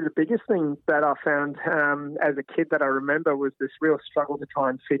probably the biggest thing that I found as a kid that I remember was this real struggle to try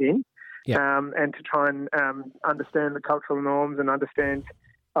and fit in and to try and understand the cultural norms and understand,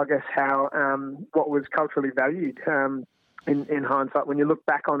 I guess, how what was culturally valued in hindsight. When you look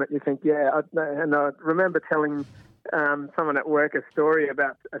back on it, you think, and I remember telling someone at work a story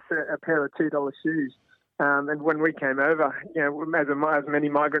about a pair of $2 shoes. And when we came over, as many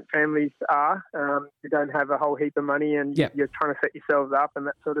migrant families are, you don't have a whole heap of money and you're trying to set yourselves up and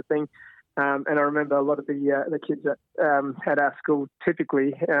that sort of thing. And I remember a lot of the kids at our school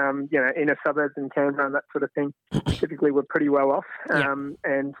typically, inner suburbs in Canberra and that sort of thing, typically were pretty well off.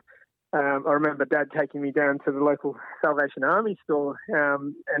 And I remember Dad taking me down to the local Salvation Army store,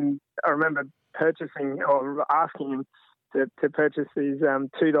 and I remember purchasing or asking him to purchase these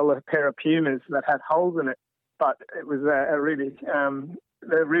 $2 pair of Pumas that had holes in it. But it was a really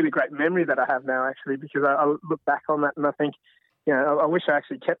great memory that I have now, actually, because I look back on that and I think, I wish I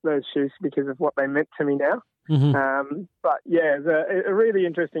actually kept those shoes because of what they meant to me now. Mm-hmm. But yeah, it's a really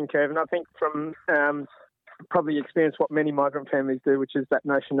interesting curve. And I think from probably experience what many migrant families do, which is that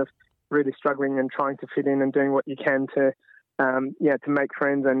notion of really struggling and trying to fit in and doing what you can to make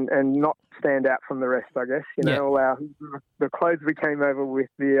friends and not stand out from the rest, I guess. All the clothes we came over with,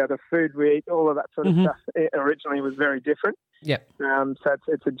 the food we eat, all of that sort of stuff originally was very different. Yep. So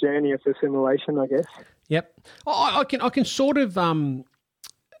it's a journey of assimilation, I guess. Yep. I can sort of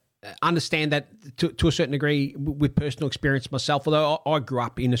understand that to a certain degree with personal experience myself, although I grew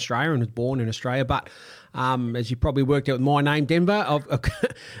up in Australia and was born in Australia, but as you probably worked out with my name, Denver,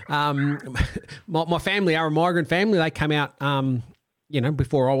 my family are a migrant family. They came out,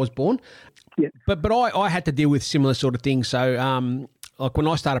 before I was born. Yeah. But I had to deal with similar sort of things. So like when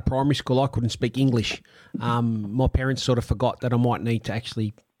I started primary school, I couldn't speak English. My parents sort of forgot that I might need to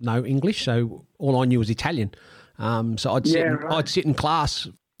actually know English, so all I knew was Italian. So I'd sit in class.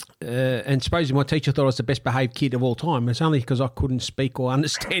 And supposedly my teacher thought I was the best behaved kid of all time. It's only because I couldn't speak or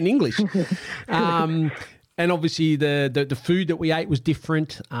understand English. And obviously the food that we ate was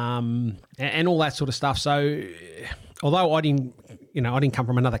different, and all that sort of stuff. So although I didn't come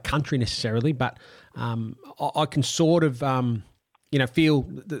from another country necessarily, but I can sort of feel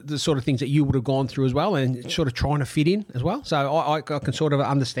the sort of things that you would have gone through as well, and sort of trying to fit in as well. So I can sort of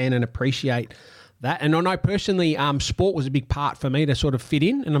understand and appreciate that. And I know personally, sport was a big part for me to sort of fit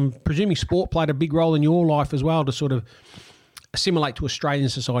in, and I'm presuming sport played a big role in your life as well to sort of assimilate to Australian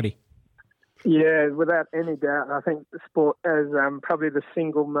society. Yeah, without any doubt. I think sport is probably the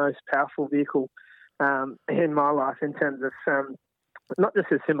single most powerful vehicle in my life in terms of not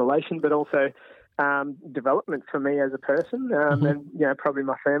just assimilation, but also development for me as a person, and probably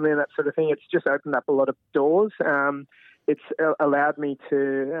my family and that sort of thing. It's just opened up a lot of doors. It's allowed me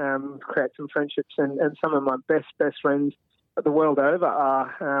to create some friendships, and some of my best friends the world over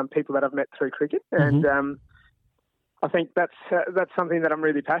are people that I've met through cricket, and I think that's something that I'm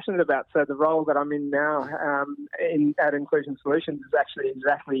really passionate about. So the role that I'm in now at Inclusion Solutions is actually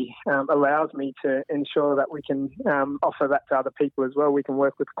exactly allows me to ensure that we can offer that to other people as well. We can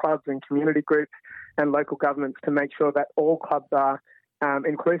work with clubs and community groups and local governments to make sure that all clubs are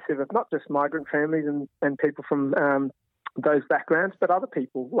inclusive of not just migrant families and people from those backgrounds, but other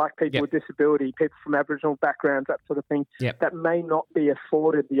people, like people with disability, people from Aboriginal backgrounds, that sort of thing, that may not be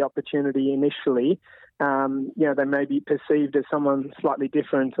afforded the opportunity initially. They may be perceived as someone slightly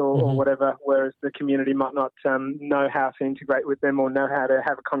different or whatever, whereas the community might not know how to integrate with them or know how to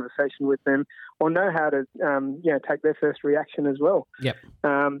have a conversation with them or know how to, take their first reaction as well. Yep.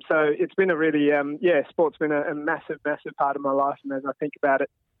 So it's been a really, sport's been a massive, massive part of my life. And as I think about it,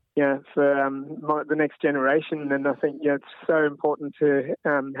 for the next generation, and I think it's so important to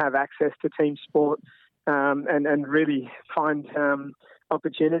have access to team sport and really find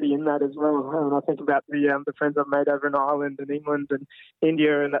opportunity in that as well. And I think about the friends I've made over in Ireland and England and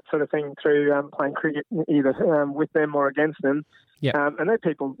India and that sort of thing through playing cricket, either with them or against them. Yeah. And they're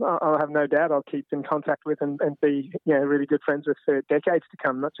people I'll have no doubt I'll keep in contact with and be really good friends with for decades to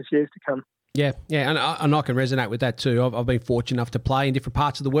come, not just years to come. Yeah, and I can resonate with that too. I've been fortunate enough to play in different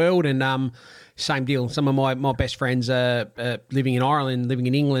parts of the world, and same deal. Some of my best friends are living in Ireland, living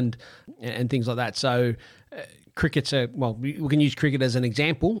in England, and things like that. So cricket's we can use cricket as an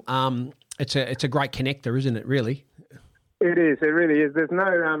example. It's a great connector, isn't it? Really. It is. It really is. There's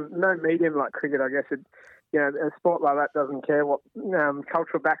no medium like cricket. I guess a sport like that doesn't care what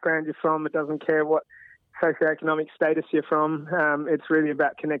cultural background you're from. It doesn't care what socioeconomic status you're from. It's really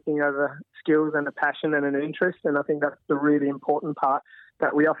about connecting over skills and a passion and an interest, and I think that's the really important part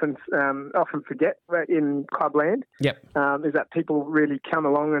that we often forget in clubland. Yep. Is that people really come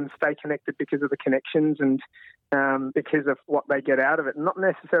along and stay connected because of the connections and because of what they get out of it, not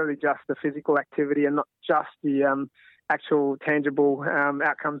necessarily just the physical activity and not just the actual tangible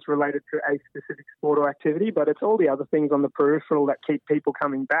outcomes related to a specific sport or activity, but it's all the other things on the peripheral that keep people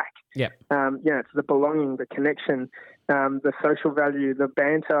coming back. Yeah. It's the belonging, the connection, the social value, the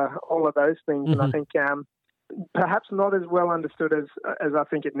banter, all of those things. Mm-hmm. And I think perhaps not as well understood as I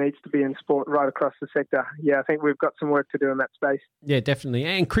think it needs to be in sport right across the sector. Yeah, I think we've got some work to do in that space. Yeah, definitely.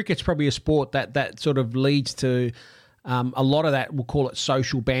 And cricket's probably a sport that sort of leads to a lot of that, we'll call it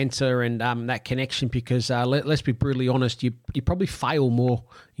social banter and that connection, because let's be brutally honest, you probably fail more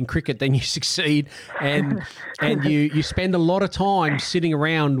in cricket than you succeed, and you spend a lot of time sitting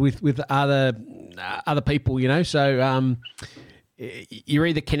around with other people, so you're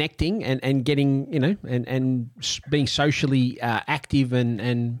either connecting and getting, and being socially active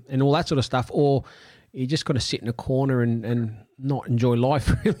and all that sort of stuff, or you just got to sit in a corner and not enjoy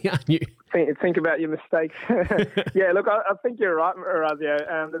life, really, aren't you? Think about your mistakes. Yeah, look, I think you're right, Orazio.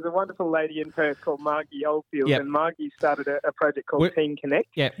 There's a wonderful lady in Perth called Margie Oldfield, Yep. and Margie started a project called Team Connect.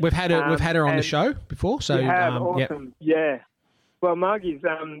 Yeah, we've had her on the show before. So you have, awesome. Yep. Yeah. Well, Margie's,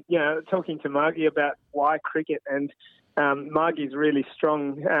 talking to Margie about why cricket, and Margie's really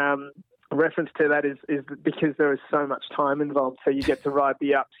strong reference to that is because there is so much time involved. So you get to ride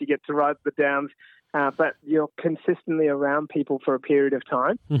the ups, you get to ride the downs, but you're consistently around people for a period of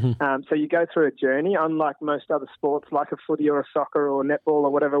time. Mm-hmm. So you go through a journey, unlike most other sports like a footy or a soccer or netball or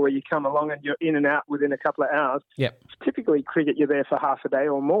whatever, where you come along and you're in and out within a couple of hours. Yep. Typically, cricket, you're there for half a day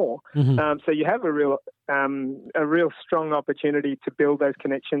or more. Mm-hmm. So you have a real strong opportunity to build those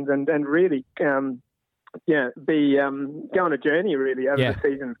connections and really go on a journey really over the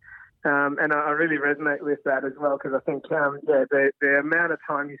season. And I really resonate with that as well, because I think the amount of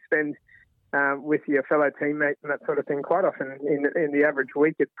time you spend with your fellow teammates and that sort of thing, quite often in the average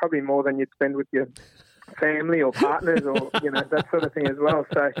week, it's probably more than you'd spend with your family or partners or that sort of thing as well.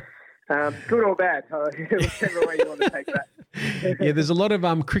 So good or bad, whichever way you want to take that. Yeah, there's a lot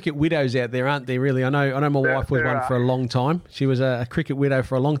of cricket widows out there, aren't there? Really, I know my wife was one for a long time. She was a cricket widow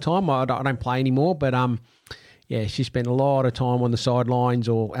for a long time. I don't play anymore, but yeah, she spent a lot of time on the sidelines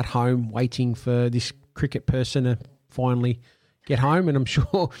or at home waiting for this cricket person to finally get home. And I'm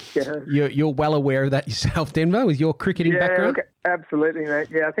sure you're well aware of that yourself, Denver, with your cricketing background. Look, absolutely, mate.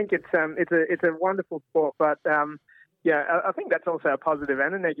 Yeah, I think it's a wonderful sport, but I think that's also a positive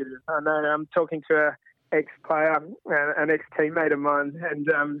and a negative. I know I'm talking to an ex-player, an ex-teammate of mine, and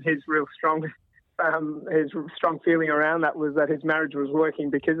his strong feeling around that was that his marriage was working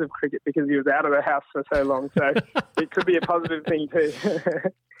because of cricket, because he was out of the house for so long. So it could be a positive thing too.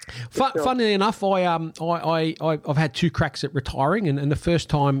 Funnily enough, I've had 2 cracks at retiring, and the first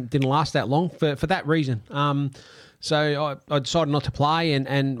time didn't last that long for that reason. So I decided not to play,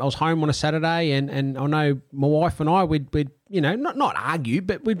 and I was home on a Saturday, and I know my wife and I we'd not argue,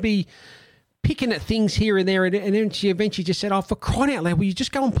 but we'd be picking at things here and there, and then she eventually just said, "Oh, for crying out loud, will you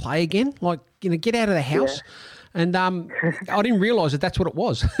just go and play again? Like, get out of the house." Yeah. And I didn't realise that that's what it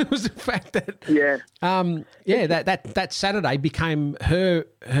was. It was the fact that that Saturday became her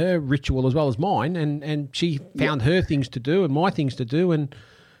ritual as well as mine, and she found her things to do and my things to do, and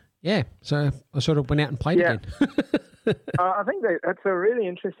so I sort of went out and played again. I think that's a really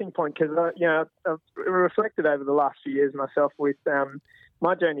interesting point, because I've reflected over the last few years myself with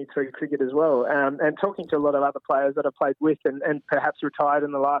my journey through cricket as well, and talking to a lot of other players that I played with and perhaps retired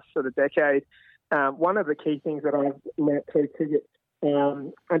in the last sort of decade. One of the key things that I've learnt through cricket,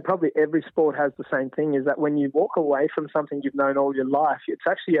 and probably every sport has the same thing, is that when you walk away from something you've known all your life, it's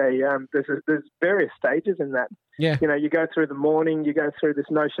actually there's various stages in that. Yeah. You go through the morning, you go through this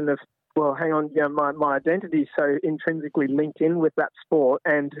notion of well, hang on, my identity is so intrinsically linked in with that sport,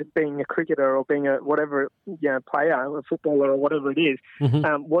 and being a cricketer or being a whatever player, a footballer or whatever it is,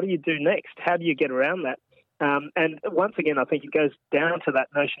 what do you do next? How do you get around that? And once again, I think it goes down to that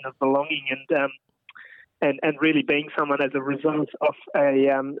notion of belonging and really being someone as a result of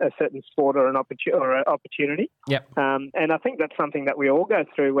a certain sport or an opportunity. Yep. And I think that's something that we all go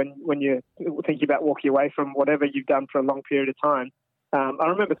through when you're thinking about walking away from whatever you've done for a long period of time. I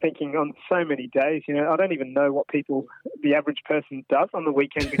remember thinking on so many days, I don't even know what the average person does on the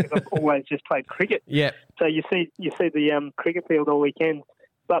weekend because I've always just played cricket. Yeah. So you see the cricket field all weekend,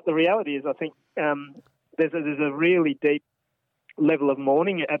 but the reality is, I think there's a really deep level of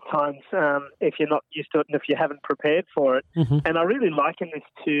mourning at times if you're not used to it and if you haven't prepared for it. And I really liken this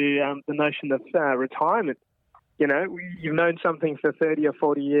to the notion of retirement. You've known something for 30 or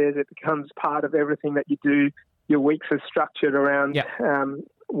 40 years. It becomes part of everything that you do. Your weeks are structured around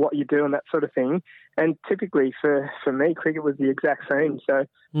what you do and that sort of thing. And typically for me, cricket was the exact same. So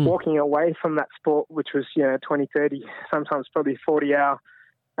walking away from that sport, which was 20, 30, sometimes probably 40-hour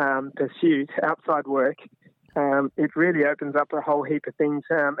pursuit outside work, it really opens up a whole heap of things.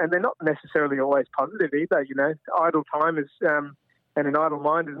 And they're not necessarily always positive either. Idle time is and an idle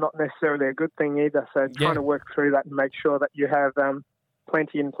mind is not necessarily a good thing either. So trying to work through that and make sure that you have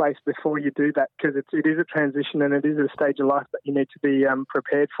plenty in place before you do that, because it is a transition and it is a stage of life that you need to be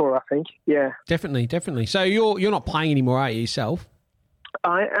prepared for, I think. Yeah. Definitely. So you're not playing anymore, are you, yourself?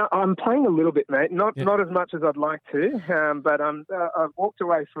 I'm playing a little bit, mate. Not as much as I'd like to, but I've walked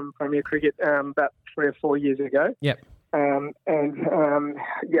away from Premier Cricket about 3 or 4 years ago. Yep. I'm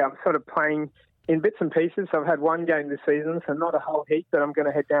sort of playing in bits and pieces. I've had one game this season, so not a whole heap, but I'm going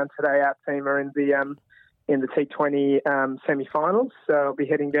to head down today. Our team are in the T20 semi-finals, so I'll be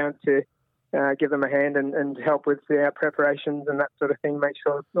heading down to give them a hand and help with the preparations and that sort of thing, make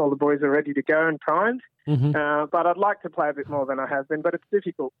sure all the boys are ready to go and primed. But I'd like to play a bit more than I have been, but it's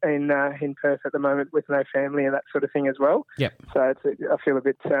difficult in Perth at the moment with no family and that sort of thing as well. Yep. So I feel a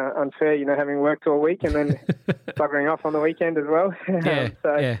bit unfair, having worked all week and then buggering off on the weekend as well. I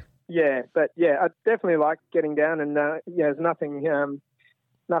definitely like getting down, and there's nothing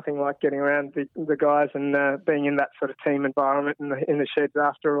like getting around the guys and being in that sort of team environment and in the sheds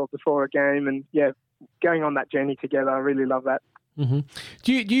after or before a game, and going on that journey together. I really love that.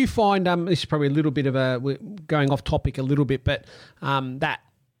 Do you find this is probably a little bit of we're going off topic a little bit, but that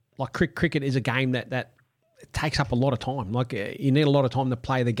like cricket is a game that takes up a lot of time. Like you need a lot of time to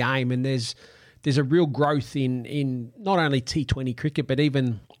play the game, and there's a real growth in not only T20 cricket, but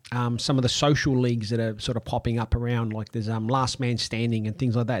even some of the social leagues that are sort of popping up around, like there's last man standing and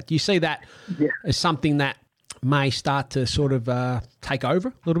things like that. Do you see that as something that may start to sort of take over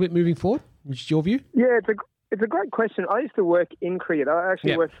a little bit moving forward? Which is your view? Yeah, it's a great question. I used to work in cricket. I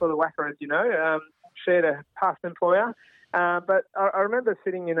actually worked for the WACA, as you know, shared a past employer. But I remember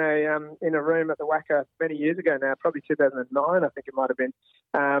sitting in a room at the WACA many years ago now, probably 2009, I think it might have been,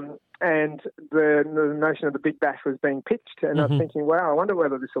 and the notion of the Big Bash was being pitched, and I was thinking, wow, I wonder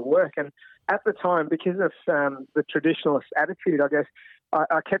whether this will work. And at the time, because of the traditionalist attitude, I guess,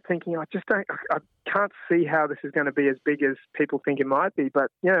 I kept thinking, I can't see how this is going to be as big as people think it might be.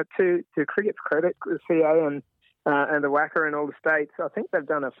 But to cricket's credit, the CA and the WACA and all the states, I think they've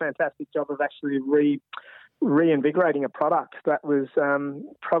done a fantastic job of actually reinvigorating a product that was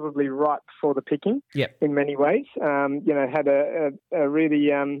probably ripe for the picking in many ways. Had a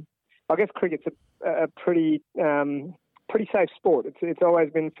really, I guess cricket's a pretty safe sport. It's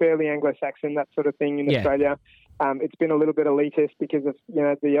always been fairly Anglo-Saxon, that sort of thing in Australia. It's been a little bit elitist because of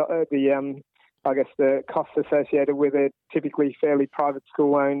I guess the costs associated with it, typically fairly private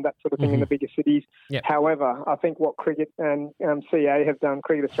school owned, that sort of thing in the bigger cities. However, I think what cricket and CA have done,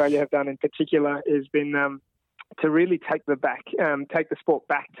 Cricket Australia have done in particular, has been to really take the sport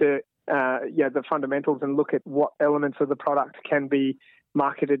back to the fundamentals and look at what elements of the product can be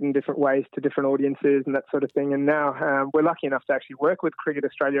marketed in different ways to different audiences and that sort of thing. And now we're lucky enough to actually work with Cricket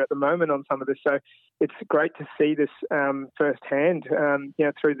Australia at the moment on some of this. So it's great to see this firsthand,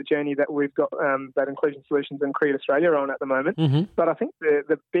 through the journey that we've got that Inclusion Solutions and Cricket Australia on at the moment. But I think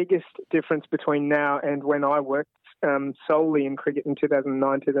the biggest difference between now and when I worked solely in cricket in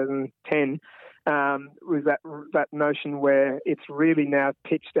 2009, 2010, was that notion where it's really now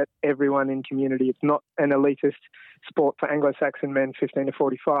pitched at everyone in community. It's not an elitist sport for Anglo-Saxon men 15 to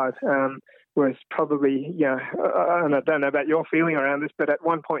 45, whereas probably, and I don't know about your feeling around this, but at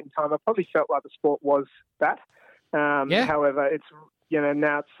one point in time I probably felt like the sport was that. However, it's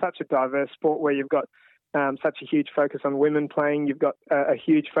now it's such a diverse sport where you've got such a huge focus on women playing. You've got a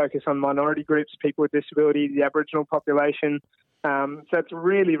huge focus on minority groups, people with disability, the Aboriginal population. So it's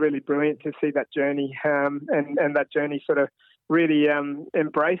really, really brilliant to see that journey and that journey sort of really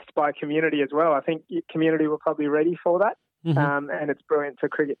embraced by community as well. I think community were probably ready for that. And it's brilliant for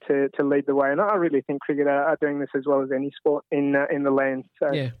cricket to lead the way. And I really think cricket are doing this as well as any sport in the land.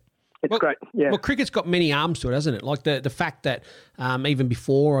 So it's great. Yeah. Well, cricket's got many arms to it, hasn't it? Like the fact that even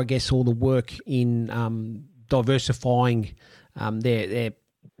before, I guess, all the work in diversifying their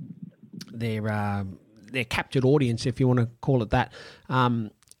captured audience, if you want to call it that,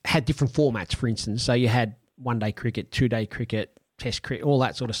 had different formats, for instance. So you had one-day cricket, two-day cricket, test cricket, all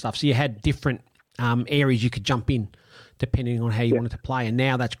that sort of stuff. So you had different areas you could jump in depending on how you wanted to play. And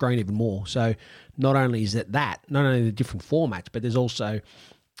now that's grown even more. So not only is it not only the different formats, but there's also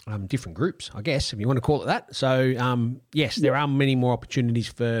different groups, I guess, if you want to call it that. So, yes, there are many more opportunities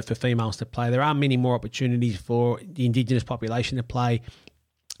for females to play. There are many more opportunities for the Indigenous population to play,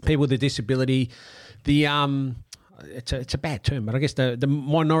 people with a disability. It's a bad term, but I guess the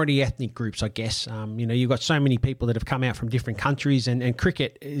minority ethnic groups, I guess. You've got so many people that have come out from different countries, and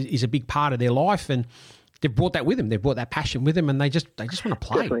cricket is a big part of their life, and they've brought that with them. They've brought that passion with them, and they just want to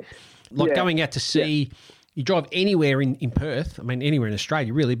play. Definitely. Like going out to see, you drive anywhere in Perth, I mean, anywhere in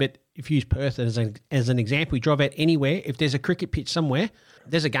Australia really, but if you use Perth as an example, you drive out anywhere, if there's a cricket pitch somewhere,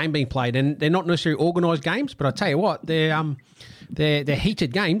 there's a game being played, and they're not necessarily organised games, but I tell you what, they're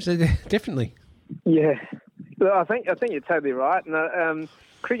heated games, definitely. Yeah. Well, I think you're totally right. And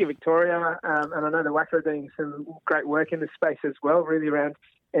Cricket Victoria, and I know the WACA are doing some great work in this space as well, really around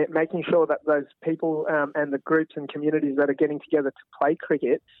making sure that those people and the groups and communities that are getting together to play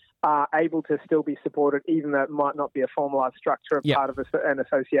cricket are able to still be supported, even though it might not be a formalised structure of part of an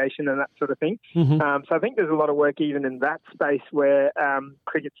association and that sort of thing. So I think there's a lot of work even in that space where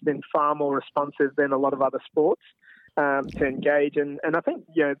cricket's been far more responsive than a lot of other sports to engage. And I think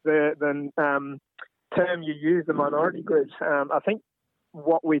the term you use, the minority groups, I think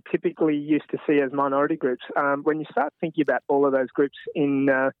what we typically used to see as minority groups, when you start thinking about all of those groups in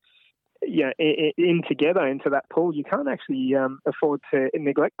together into that pool, you can't actually afford to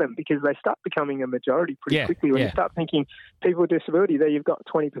neglect them because they start becoming a majority pretty quickly. When you start thinking people with disability, there you've got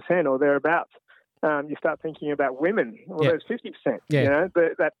 20% or thereabouts. You start thinking about women, well, there's 50%. Yeah.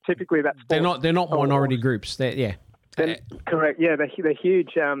 That typically that's they're not minority groups. They're correct. Yeah, they're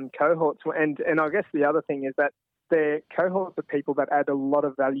huge cohorts, and I guess the other thing is that they're cohorts of people that add a lot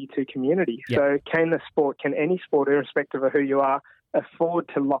of value to community. So can any sport, irrespective of who you are, afford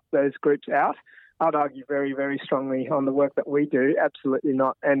to lock those groups out? I'd argue very, very strongly on the work that we do. Absolutely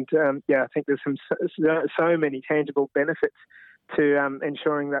not. And I think there's so many tangible benefits to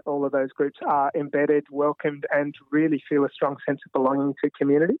ensuring that all of those groups are embedded, welcomed, and really feel a strong sense of belonging to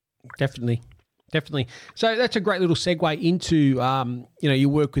community. Definitely. So that's a great little segue into, your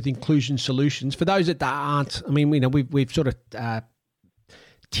work with Inclusion Solutions. For those that aren't, I mean, we've sort of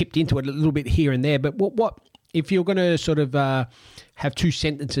tipped into it a little bit here and there, but what if you're going to sort of have two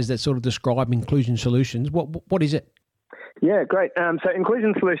sentences that sort of describe Inclusion Solutions, what is it? Yeah, great. So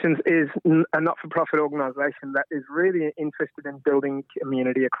Inclusion Solutions is a not-for-profit organisation that is really interested in building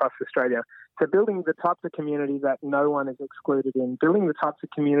community across Australia. So building the types of community that no one is excluded in, building the types of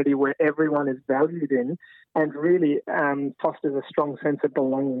community where everyone is valued in, and really fosters a strong sense of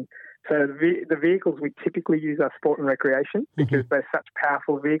belonging. So the vehicles we typically use are sport and recreation because they're such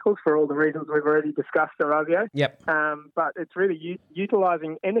powerful vehicles for all the reasons we've already discussed, Orazio. Yep. But it's really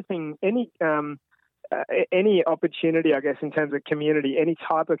utilising any opportunity, I guess, in terms of community, any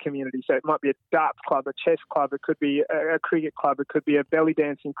type of community. So it might be a darts club, a chess club, it could be a cricket club, it could be a belly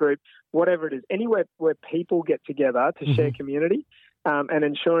dancing group, whatever it is, anywhere where people get together to share community. And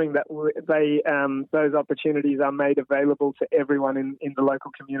ensuring that those opportunities are made available to everyone in the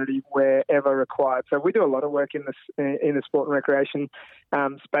local community wherever required. So we do a lot of work in the sport and recreation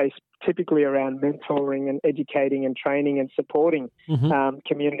space, typically around mentoring and educating and training and supporting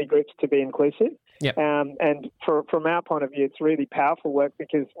community groups to be inclusive. Yep. And from our point of view, it's really powerful work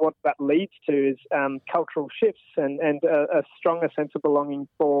because what that leads to is cultural shifts and a stronger sense of belonging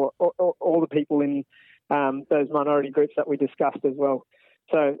for all the people in those minority groups that we discussed as well.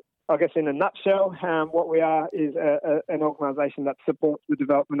 So I guess in a nutshell, what we are is an organisation that supports the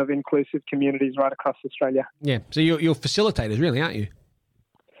development of inclusive communities right across Australia. Yeah, so you're facilitators really, aren't you?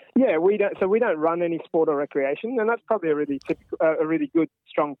 Yeah, we don't run any sport or recreation, and that's probably a really good,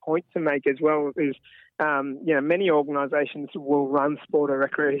 strong point to make as well. Is many organisations will run sport or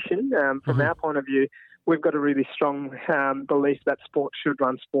recreation. From our point of view, we've got a really strong belief that sport should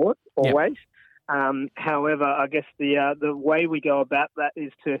run sport always. However, I guess the way we go about that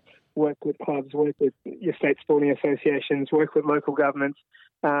is to work with clubs, work with your state sporting associations, work with local governments,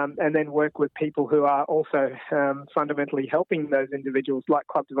 and then work with people who are also fundamentally helping those individuals, like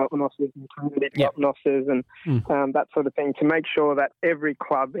club development officers and community development officers and that sort of thing, to make sure that every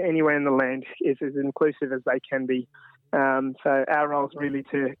club anywhere in the land is as inclusive as they can be. So our role is really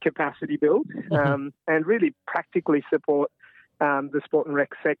to capacity build and really practically support the sport and rec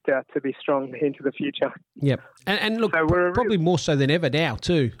sector to be strong into the future. Yep. And look, so probably more so than ever now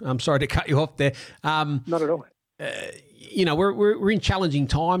too. I'm sorry to cut you off there. Not at all. We're in challenging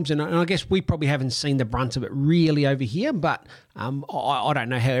times, and I guess we probably haven't seen the brunt of it really over here, but I don't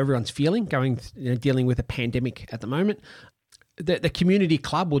know how everyone's feeling dealing with a pandemic at the moment. The community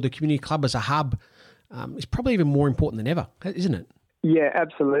club, or the community club as a hub, is probably even more important than ever, isn't it? Yeah,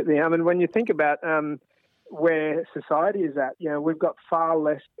 absolutely. I mean, when you think about where society is at, we've got far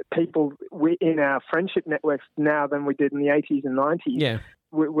less people in our friendship networks now than we did in the 80s and 90s. Yeah.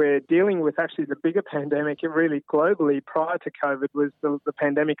 We're dealing with actually the bigger pandemic, really globally prior to COVID, was the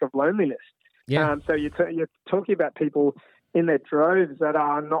pandemic of loneliness. Yeah. So you're talking about people in their droves that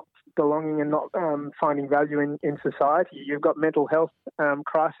are not belonging and not finding value in society. You've got mental health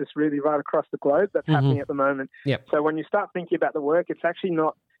crisis really right across the globe that's happening at the moment. Yep. So when you start thinking about the work, it's actually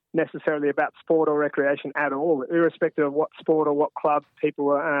not necessarily about sport or recreation at all, irrespective of what sport or what club people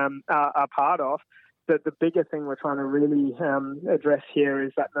are part of. The bigger thing we're trying to really address here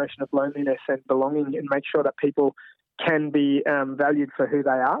is that notion of loneliness and belonging, and make sure that people can be valued for who they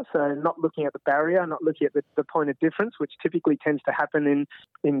are. So not looking at the barrier, not looking at the point of difference, which typically tends to happen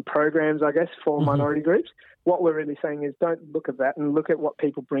in programs, I guess, for minority groups. What we're really saying is don't look at that and look at what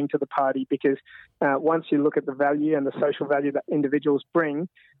people bring to the party, because once you look at the value and the social value that individuals bring,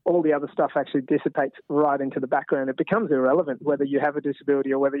 all the other stuff actually dissipates right into the background. It becomes irrelevant whether you have a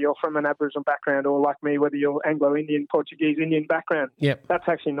disability or whether you're from an Aboriginal background, or like me, whether you're Anglo-Indian, Portuguese, Indian background. Yep. That's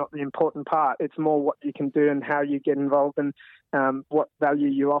actually not the important part. It's more what you can do and how you get involved and what value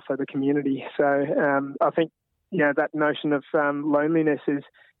you offer the community. So I think that notion of loneliness is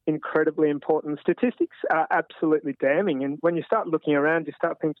incredibly important. Statistics are absolutely damning. And when you start looking around, you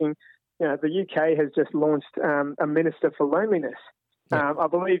start thinking, the UK has just launched a Minister for Loneliness. I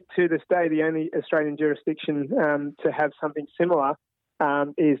believe to this day the only Australian jurisdiction to have something similar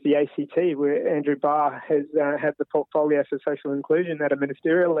is the ACT, where Andrew Barr has had the portfolio for social inclusion at a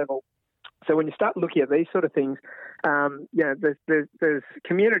ministerial level. So when you start looking at these sort of things, there's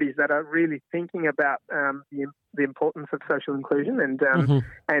communities that are really thinking about the importance of social inclusion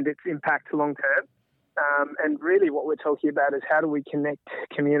and its impact long term. And really what we're talking about is how do we connect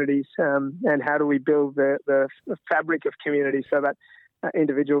communities and how do we build the fabric of community so that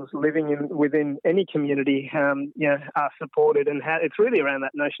individuals living within any community are supported. And it's really around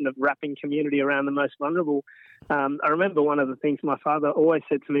that notion of wrapping community around the most vulnerable. I remember one of the things my father always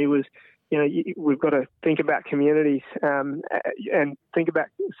said to me was, we've got to think about communities and think about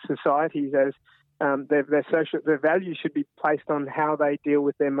societies as their values should be placed on how they deal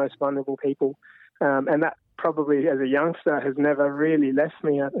with their most vulnerable people. And that probably as a youngster has never really left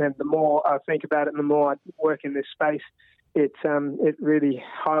me. And the more I think about it and the more I work in this space, it really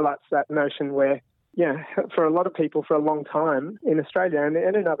highlights that notion where, for a lot of people for a long time in Australia and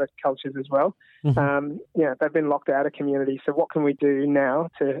in other cultures as well, they've been locked out of community. So what can we do now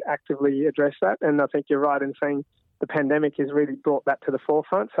to actively address that? And I think you're right in saying the pandemic has really brought that to the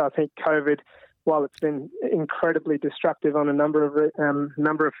forefront. So I think COVID, while it's been incredibly destructive on a number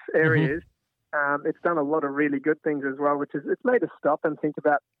of areas, it's done a lot of really good things as well, which is it's made us stop and think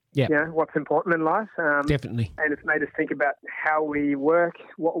about what's important in life. Definitely. And it's made us think about how we work,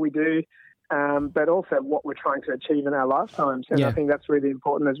 what we do, but also what we're trying to achieve in our lifetimes. And I think that's really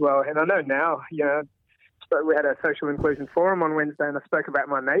important as well. And I know now, we had a social inclusion forum on Wednesday and I spoke about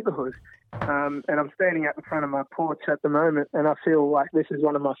my neighbourhood. And I'm standing out in front of my porch at the moment and I feel like this is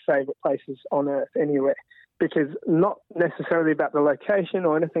one of my favourite places on earth anywhere, because not necessarily about the location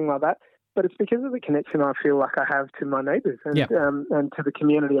or anything like that, but it's because of the connection I feel like I have to my neighbours and to the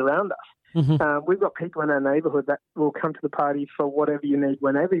community around us. We've got people in our neighbourhood that will come to the party for whatever you need,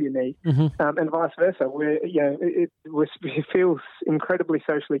 whenever you need, and vice versa. It feels incredibly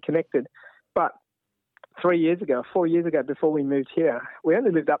socially connected. But 4 years ago, before we moved here, we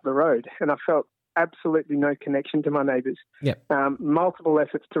only lived up the road, and I felt absolutely no connection to my neighbours. Multiple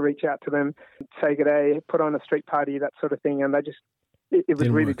efforts to reach out to them, say good day, put on a street party, that sort of thing, and they just. It was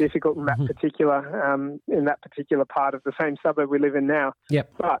really difficult in that particular part of the same suburb we live in now.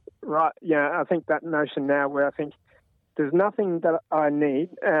 But I think that notion now where I think there's nothing that I need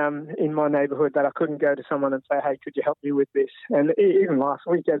in my neighbourhood that I couldn't go to someone and say, hey, could you help me with this? And even last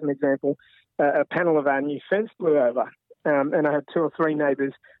week, as an example, a panel of our new fence blew over. and I had 2 or 3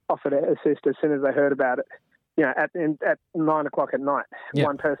 neighbours offer to assist as soon as they heard about it. You know, at 9 o'clock at night, Yep.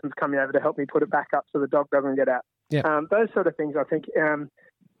 one person's coming over to help me put it back up so the dog doesn't get out. Yep. Those sort of things, I think,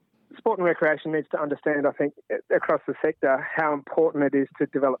 sport and recreation needs to understand, I think, across the sector, how important it is to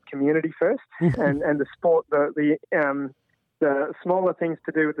develop community first, and the sport, the smaller things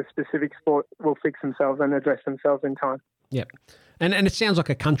to do with the specific sport will fix themselves and address themselves in time. Yep. And it sounds like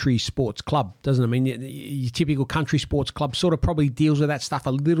a country sports club, doesn't it? I mean, your typical country sports club sort of probably deals with that stuff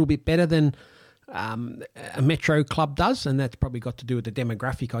a little bit better than a metro club does, and that's probably got to do with the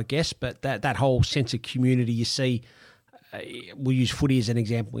demographic, I guess. But that whole sense of community you see, we'll use footy as an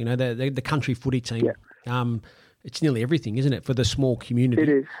example. You know, the country footy team. Yeah. It's nearly everything, isn't it, for the small community? It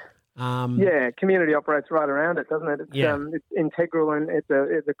is. Community operates right around it, doesn't it? It's integral and it's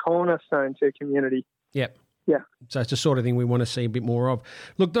a cornerstone to community. Yep. Yeah. So it's the sort of thing we want to see a bit more of.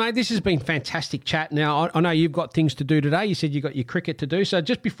 Look, mate, this has been fantastic chat. Now, I know you've got things to do today. You said you've got your cricket to do. So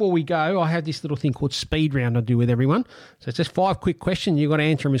just before we go, I have this little thing called speed round I do with everyone. So it's just 5 quick questions. You've got to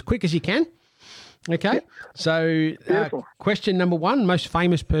answer them as quick as you can. Okay? Yep. So question number 1, most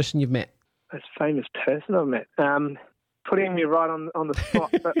famous person you've met? Most famous person I've met? Putting me right on the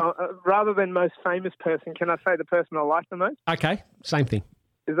spot. But rather than most famous person, can I say the person I like the most? Okay, same thing.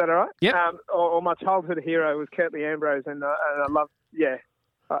 Is that all right? Yeah. Or my childhood hero was Curtly Ambrose, and I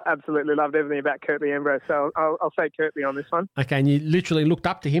absolutely loved everything about Curtly Ambrose. So I'll say Curtly on this one. Okay, and you literally looked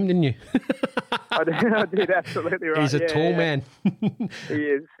up to him, didn't you? I did, absolutely right. He's a tall man. He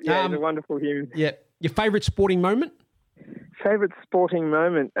is. Yeah, he's a wonderful human. Yeah. Your favourite sporting moment? Favourite sporting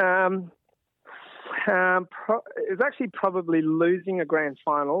moment? It's actually probably losing a grand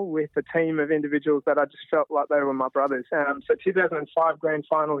final with a team of individuals that I just felt like they were my brothers. So 2005 grand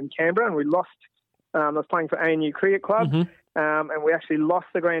final in Canberra, and we lost. I was playing for ANU Cricket Club, and we actually lost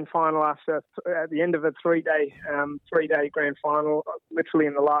the grand final at the end of a three-day grand final, literally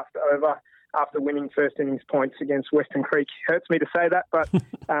in the last over, after winning first innings points against Western Creek. Hurts me to say that, but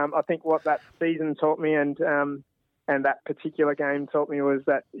I think what that season taught me and that particular game taught me was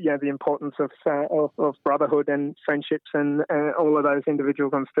that, the importance of brotherhood and friendships and all of those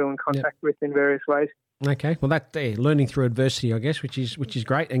individuals I'm still in contact with in various ways. Okay, well learning through adversity, I guess, which is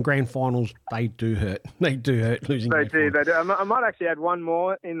great. And grand finals, they do hurt. They do hurt losing. They do. I might actually add one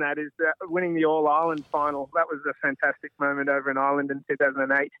more in that is winning the All Ireland final. That was a fantastic moment over in Ireland in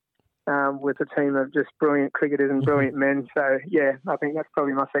 2008. With a team of just brilliant cricketers and brilliant men. So, I think that's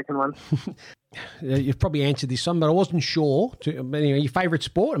probably my second one. You've probably answered this one, but I wasn't sure. Anyway, your favourite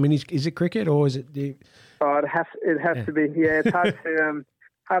sport? I mean, is it cricket or is it... it has to be. Yeah, it's hard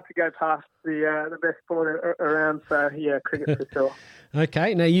to go past the best sport around. So, cricket for sure.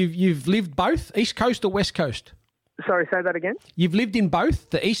 Okay, now you've lived both, East Coast or West Coast? Sorry, say that again? You've lived in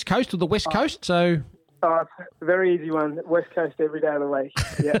both, the East Coast or the West Coast, so... Oh, it's a very easy one. West Coast every day of the week.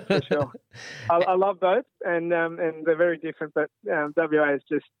 Yeah, for sure. I love both, and they're very different. But WA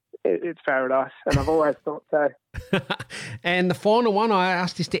is it's paradise, and I've always thought so. And the final one, I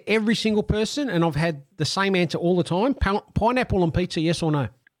asked this to every single person, and I've had the same answer all the time: pineapple on pizza, yes or no?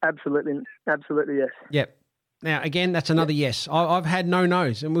 Absolutely, yes. Yep. Now again, that's another yes. I've had no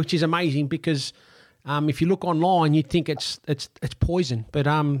no's, and which is amazing because if you look online, you'd think it's poison, but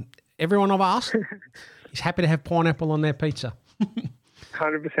everyone I've asked is happy to have pineapple on their pizza.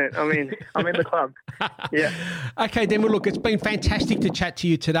 100%. I mean, I'm in the club. Yeah. Okay, then. Well, look, it's been fantastic to chat to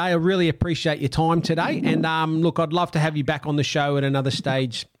you today. I really appreciate your time today. And look, I'd love to have you back on the show at another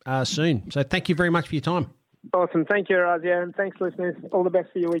stage soon. So thank you very much for your time. Awesome. Thank you, Razia, and thanks, listeners. All the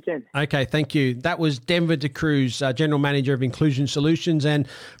best for your weekend. Okay, thank you. That was Denver De Cruz, General Manager of Inclusion Solutions, and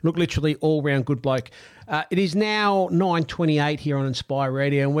look, literally all-round good bloke. It is now 9:28 here on Inspire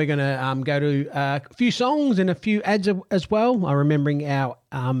Radio, and we're going to go to a few songs and a few ads as well. Remembering our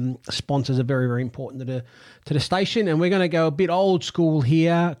sponsors are very, very important to the station, and we're going to go a bit old school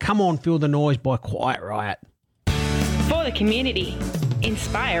here. Come On, Feel the Noise by Quiet Riot. For the community,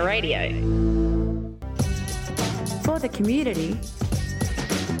 Inspire Radio. For the community,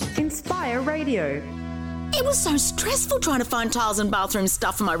 Inspire Radio. It was so stressful trying to find tiles and bathroom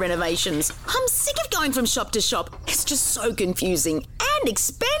stuff for my renovations. I'm sick of going from shop to shop. It's just so confusing and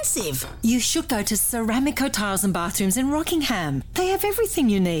expensive. You should go to Ceramico Tiles and Bathrooms in Rockingham. They have everything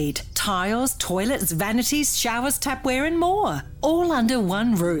you need. Tiles, toilets, vanities, showers, tapware and more. All under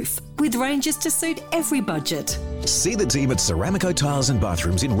one roof, with ranges to suit every budget. See the team at Ceramico Tiles and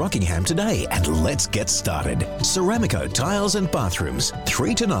Bathrooms in Rockingham today and let's get started. Ceramico Tiles and Bathrooms,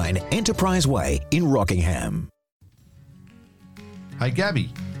 3 to 9 Enterprise Way in Rockingham. Hey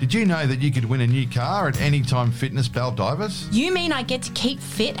Gabby, did you know that you could win a new car at Anytime Fitness Baldivis? You mean I get to keep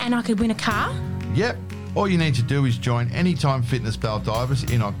fit and I could win a car? Yep. All you need to do is join Anytime Fitness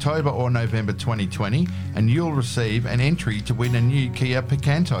Baldivis in October or November 2020 and you'll receive an entry to win a new Kia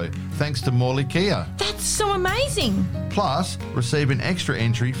Picanto, thanks to Morley Kia. That's so amazing. Plus, receive an extra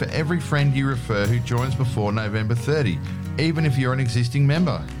entry for every friend you refer who joins before November 30, even if you're an existing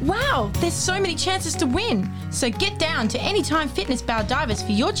member. Wow, there's so many chances to win. So get down to Anytime Fitness Baldivis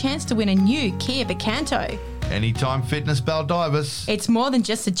for your chance to win a new Kia Picanto. Anytime Fitness Baldivis. It's more than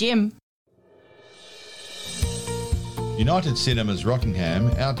just a gym. United Cinemas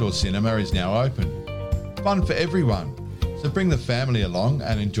Rockingham Outdoor Cinema is now open. Fun for everyone. So bring the family along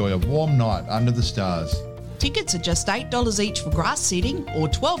and enjoy a warm night under the stars. Tickets are just $8 each for grass seating or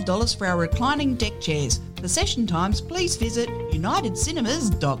 $12 for our reclining deck chairs. For session times, please visit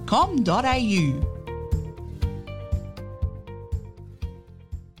unitedcinemas.com.au.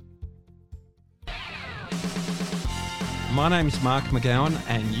 My name's Mark McGowan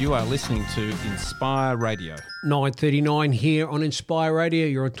and you are listening to Inspire Radio. 9:39 here on Inspire Radio.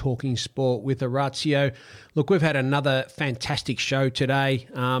 You're on Talking Sport with Orazio. Look, we've had another fantastic show today.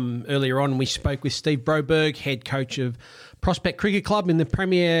 Earlier on, we spoke with Steve Broberg, head coach of Prospect Cricket Club in the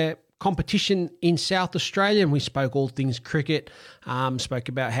Premier competition in South Australia, and we spoke all things cricket, spoke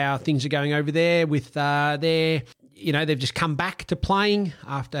about how things are going over there with their... You know, they've just come back to playing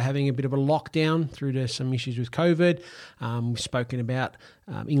after having a bit of a lockdown through to some issues with COVID. We've spoken about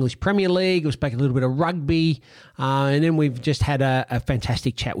English Premier League. We've spoken a little bit of rugby. And then we've just had a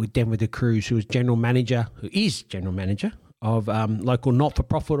fantastic chat with Denver De Cruz, who is general manager of local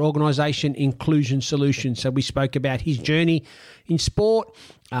not-for-profit organisation Inclusion Solutions. So we spoke about his journey in sport,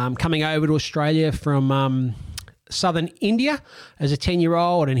 coming over to Australia from southern India as a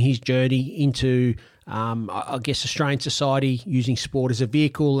 10-year-old and his journey into... I guess Australian society using sport as a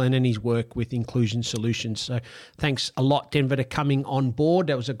vehicle, and then his work with Inclusion Solutions. So thanks a lot, Denver, for coming on board.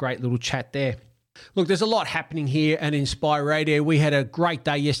 That was a great little chat there. Look, there's a lot happening here at Inspire Radio. We had a great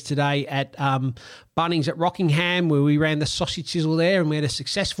day yesterday at Bunnings at Rockingham, where we ran the sausage sizzle there, and we had a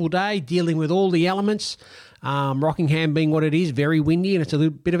successful day dealing with all the elements. Rockingham being what it is, very windy, and it's a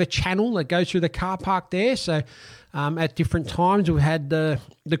little bit of a channel that goes through the car park there. So at different times, we've had the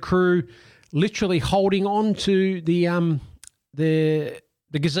crew literally holding on to the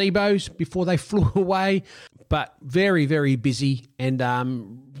gazebos before they flew away, but very, very busy and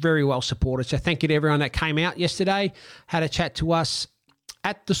very well supported. So thank you to everyone that came out yesterday, had a chat to us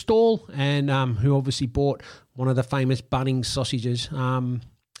at the stall, and who obviously bought one of the famous Bunnings sausages.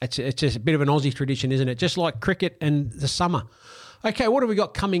 It's just a bit of an Aussie tradition, isn't it? Just like cricket and the summer. Okay, what have we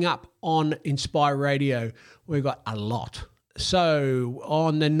got coming up on Inspire Radio? We've got a lot. So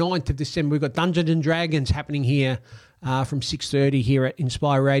on the 9th of December, we've got Dungeons and Dragons happening here from 6:30 here at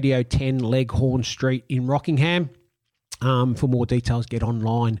Inspire Radio, 10 Leghorn Street in Rockingham. For more details, get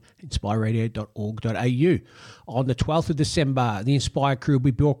online, inspireradio.org.au. On the 12th of December, the Inspire crew will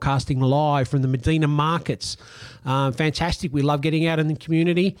be broadcasting live from the Medina Markets. Fantastic. We love getting out in the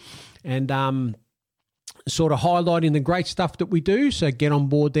community and sort of highlighting the great stuff that we do. So get on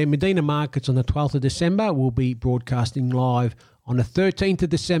board there. Medina Markets on the 12th of December. We'll be broadcasting live. On the 13th of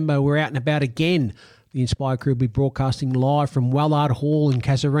December, we're out and about again. The Inspire crew will be broadcasting live from Wellard Hall in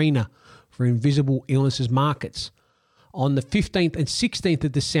Casuarina for Invisible Illnesses Markets. On the 15th and 16th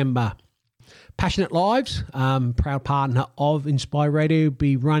of December, Passionate Lives, proud partner of Inspire Radio, will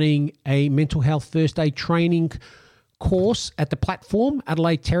be running a mental health first aid training course at the platform,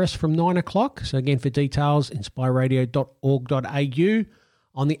 Adelaide Terrace, from 9 o'clock. So again, for details, inspireradio.org.au.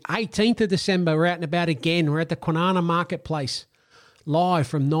 On the 18th of December, we're out and about again. We're at the Kwinana Marketplace, live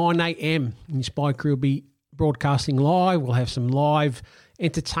from 9 a.m. Inspire crew will be broadcasting live. We'll have some live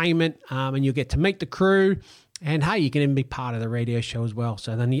entertainment, and you'll get to meet the crew. And hey, you can even be part of the radio show as well.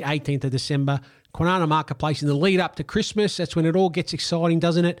 So then the 18th of December, Kwinana Marketplace in the lead up to Christmas. That's when it all gets exciting,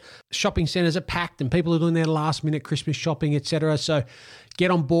 doesn't it? Shopping centres are packed and people are doing their last minute Christmas shopping, etc. So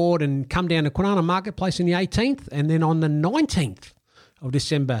get on board and come down to Kwinana Marketplace on the 18th. And then on the 19th of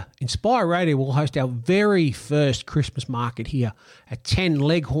December, Inspire Radio will host our very first Christmas market here at 10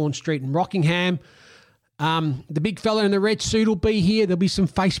 Leghorn Street in Rockingham. The big fella in the red suit will be here. There'll be some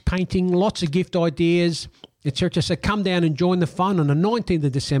face painting, lots of gift ideas, etc. So come down and join the fun on the 19th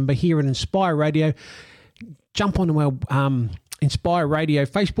of December here at Inspire Radio. Jump onto our Inspire Radio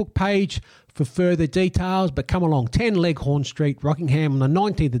Facebook page for further details, but come along, 10 Leghorn Street, Rockingham on the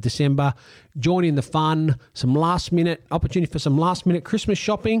 19th of December. Join in the fun, some last-minute opportunity for some last-minute Christmas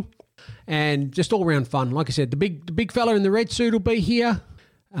shopping, and just all-around fun. Like I said, the big fella in the red suit will be here.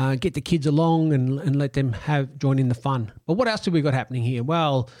 Get the kids along and let them join in the fun. But what else have we got happening here?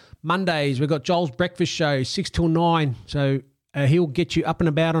 Well, Mondays, we've got Joel's Breakfast Show, 6 till 9. So he'll get you up and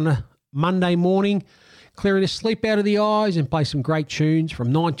about on a Monday morning. clearing the sleep out of the eyes and play some great tunes.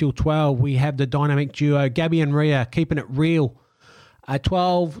 From 9 till 12, we have the dynamic duo, Gabby and Ria, keeping it real. At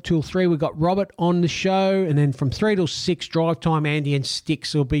 12 till 3, we've got Robert on the show. And then from 3 till 6, drive time, Andy and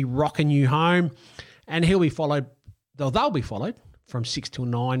Sticks will be rocking you home. And they'll be followed from 6 till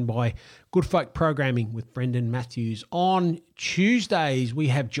 9 by Good Folk Programming with Brendan Matthews. On Tuesdays, we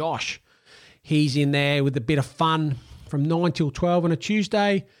have Josh. He's in there with a bit of fun from 9 till 12 on a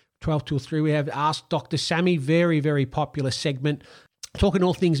Tuesday. 12 till 3, we have Ask Dr. Sammy, very, very popular segment. Talking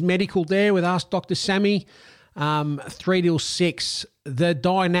all things medical there with Ask Dr. Sammy. 3 till 6, the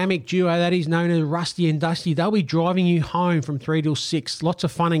dynamic duo that is known as Rusty and Dusty. They'll be driving you home from 3 till 6. Lots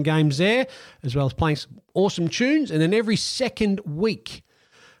of fun and games there, as well as playing some awesome tunes. And then every second week,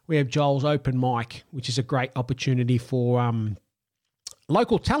 we have Joel's Open Mic, which is a great opportunity for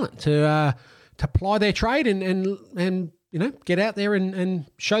local talent to ply their trade and get out there and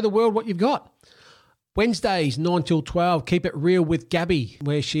show the world what you've got. Wednesdays, 9 till 12, Keep It Real with Gabby,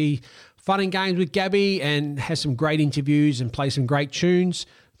 where she fun and games with Gabby and has some great interviews and play some great tunes.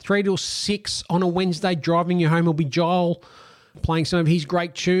 3 till 6 on a Wednesday, driving you home will be Joel playing some of his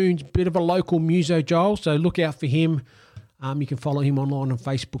great tunes. Bit of a local muso, Joel, so look out for him. You can follow him online on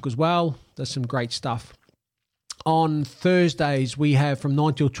Facebook as well. Does some great stuff. On Thursdays, we have from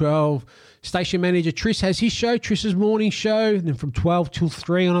 9 till 12, station manager Trish has his show, Trish's morning show. And then from 12 till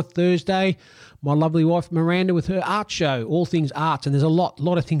 3 on a Thursday, my lovely wife Miranda with her art show, all things arts. And there's a lot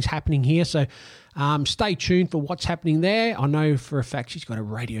of things happening here. So stay tuned for what's happening there. I know for a fact she's got a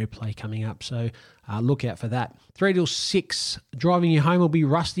radio play coming up. So look out for that. 3 till 6, driving you home will be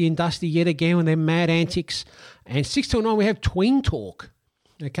Rusty and Dusty yet again with their mad antics. And 6 till 9, we have Tween Talk.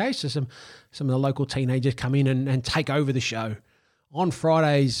 Okay, so some of the local teenagers come in and take over the show. On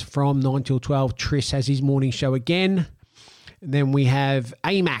Fridays from 9 till 12, Tris has his morning show again. And then we have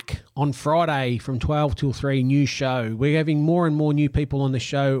AMAC on Friday from 12 till 3, new show. We're having more and more new people on the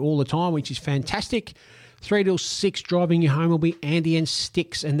show all the time, which is fantastic. 3 till 6, driving you home will be Andy and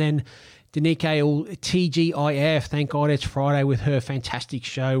Sticks. And then Denike will TGIF, thank God it's Friday, with her fantastic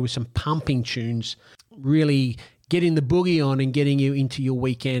show with some pumping tunes. Really getting the boogie on and getting you into your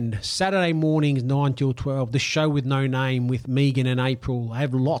weekend. Saturday mornings, 9 till 12, the show with no name with Megan and April. I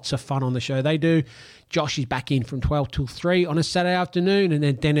have lots of fun on the show. They do. Josh is back in from 12 till 3 on a Saturday afternoon, and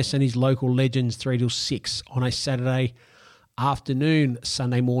then Dennis and his local legends 3 till 6 on a Saturday afternoon.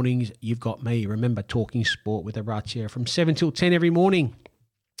 Sunday mornings, you've got me. Remember, talking sport with Orazio from 7 till 10 every morning.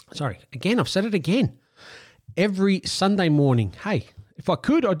 Sorry, again, I've said it again. Every Sunday morning. Hey, if I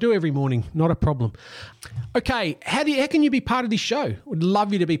could, I'd do every morning. Not a problem. Okay, how can you be part of this show? Would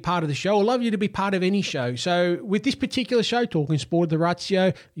love you to be part of the show. I'd love you to be part of any show. So with this particular show, Talking Sport with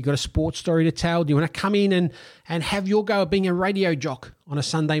Orazio, you've got a sports story to tell. Do you want to come in and have your go at being a radio jock on a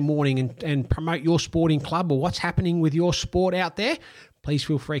Sunday morning and promote your sporting club or what's happening with your sport out there? Please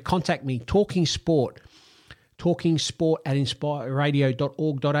feel free. Contact me, Talking Sport at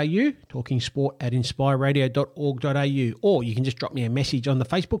inspireradio.org.au, talkingsport@inspireradio.org.au, or you can just drop me a message on the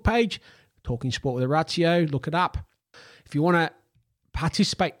Facebook page, Talking Sport with Orazio, look it up. If you want to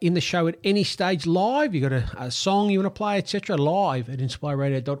participate in the show at any stage live, you got a song you want to play, etc., live at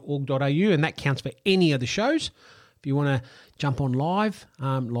inspireradio.org.au, and that counts for any of the shows. If you want to jump on live at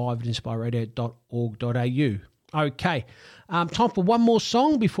inspireradio.org.au. Okay, time for one more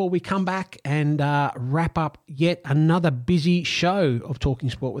song before we come back and wrap up yet another busy show of Talking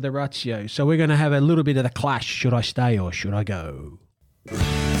Sport with Orazio. So we're going to have a little bit of the Clash. Should I stay or should I go?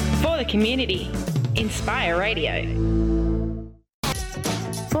 For the community, Inspire Radio.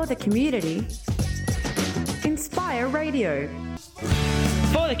 For the community, Inspire Radio.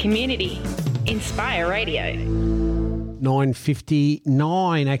 For the community, Inspire Radio.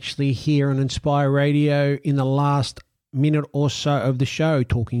 9:59 actually here on Inspire Radio in the last minute or so of the show,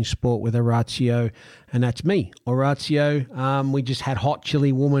 Talking Sport with Orazio, and that's me, Orazio. We just had Hot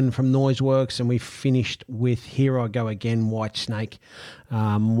Chili Woman from Noiseworks, and we finished with Here I Go Again, Whitesnake.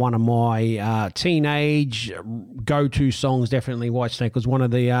 One of my teenage go-to songs, definitely. Whitesnake was one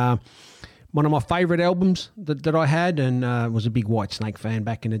of my favourite albums that I had, and was a big Whitesnake fan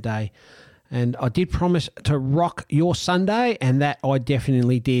back in the day. And I did promise to rock your Sunday, and that I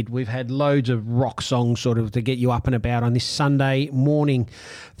definitely did. We've had loads of rock songs sort of to get you up and about on this Sunday morning.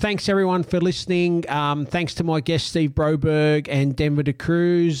 Thanks, everyone, for listening. Thanks to my guests, Steve Broberg and Denver De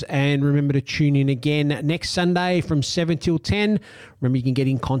Cruz. And remember to tune in again next Sunday from 7 till 10. Remember, you can get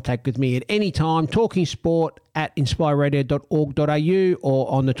in contact with me at any time, Talking Sport at inspireradio.org.au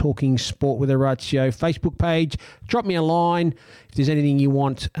or on the Talking Sport with Orazio Facebook page. Drop me a line if there's anything you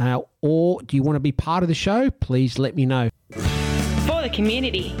want, or do you want to be part of the show? Please let me know. For the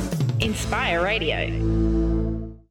community, Inspire Radio.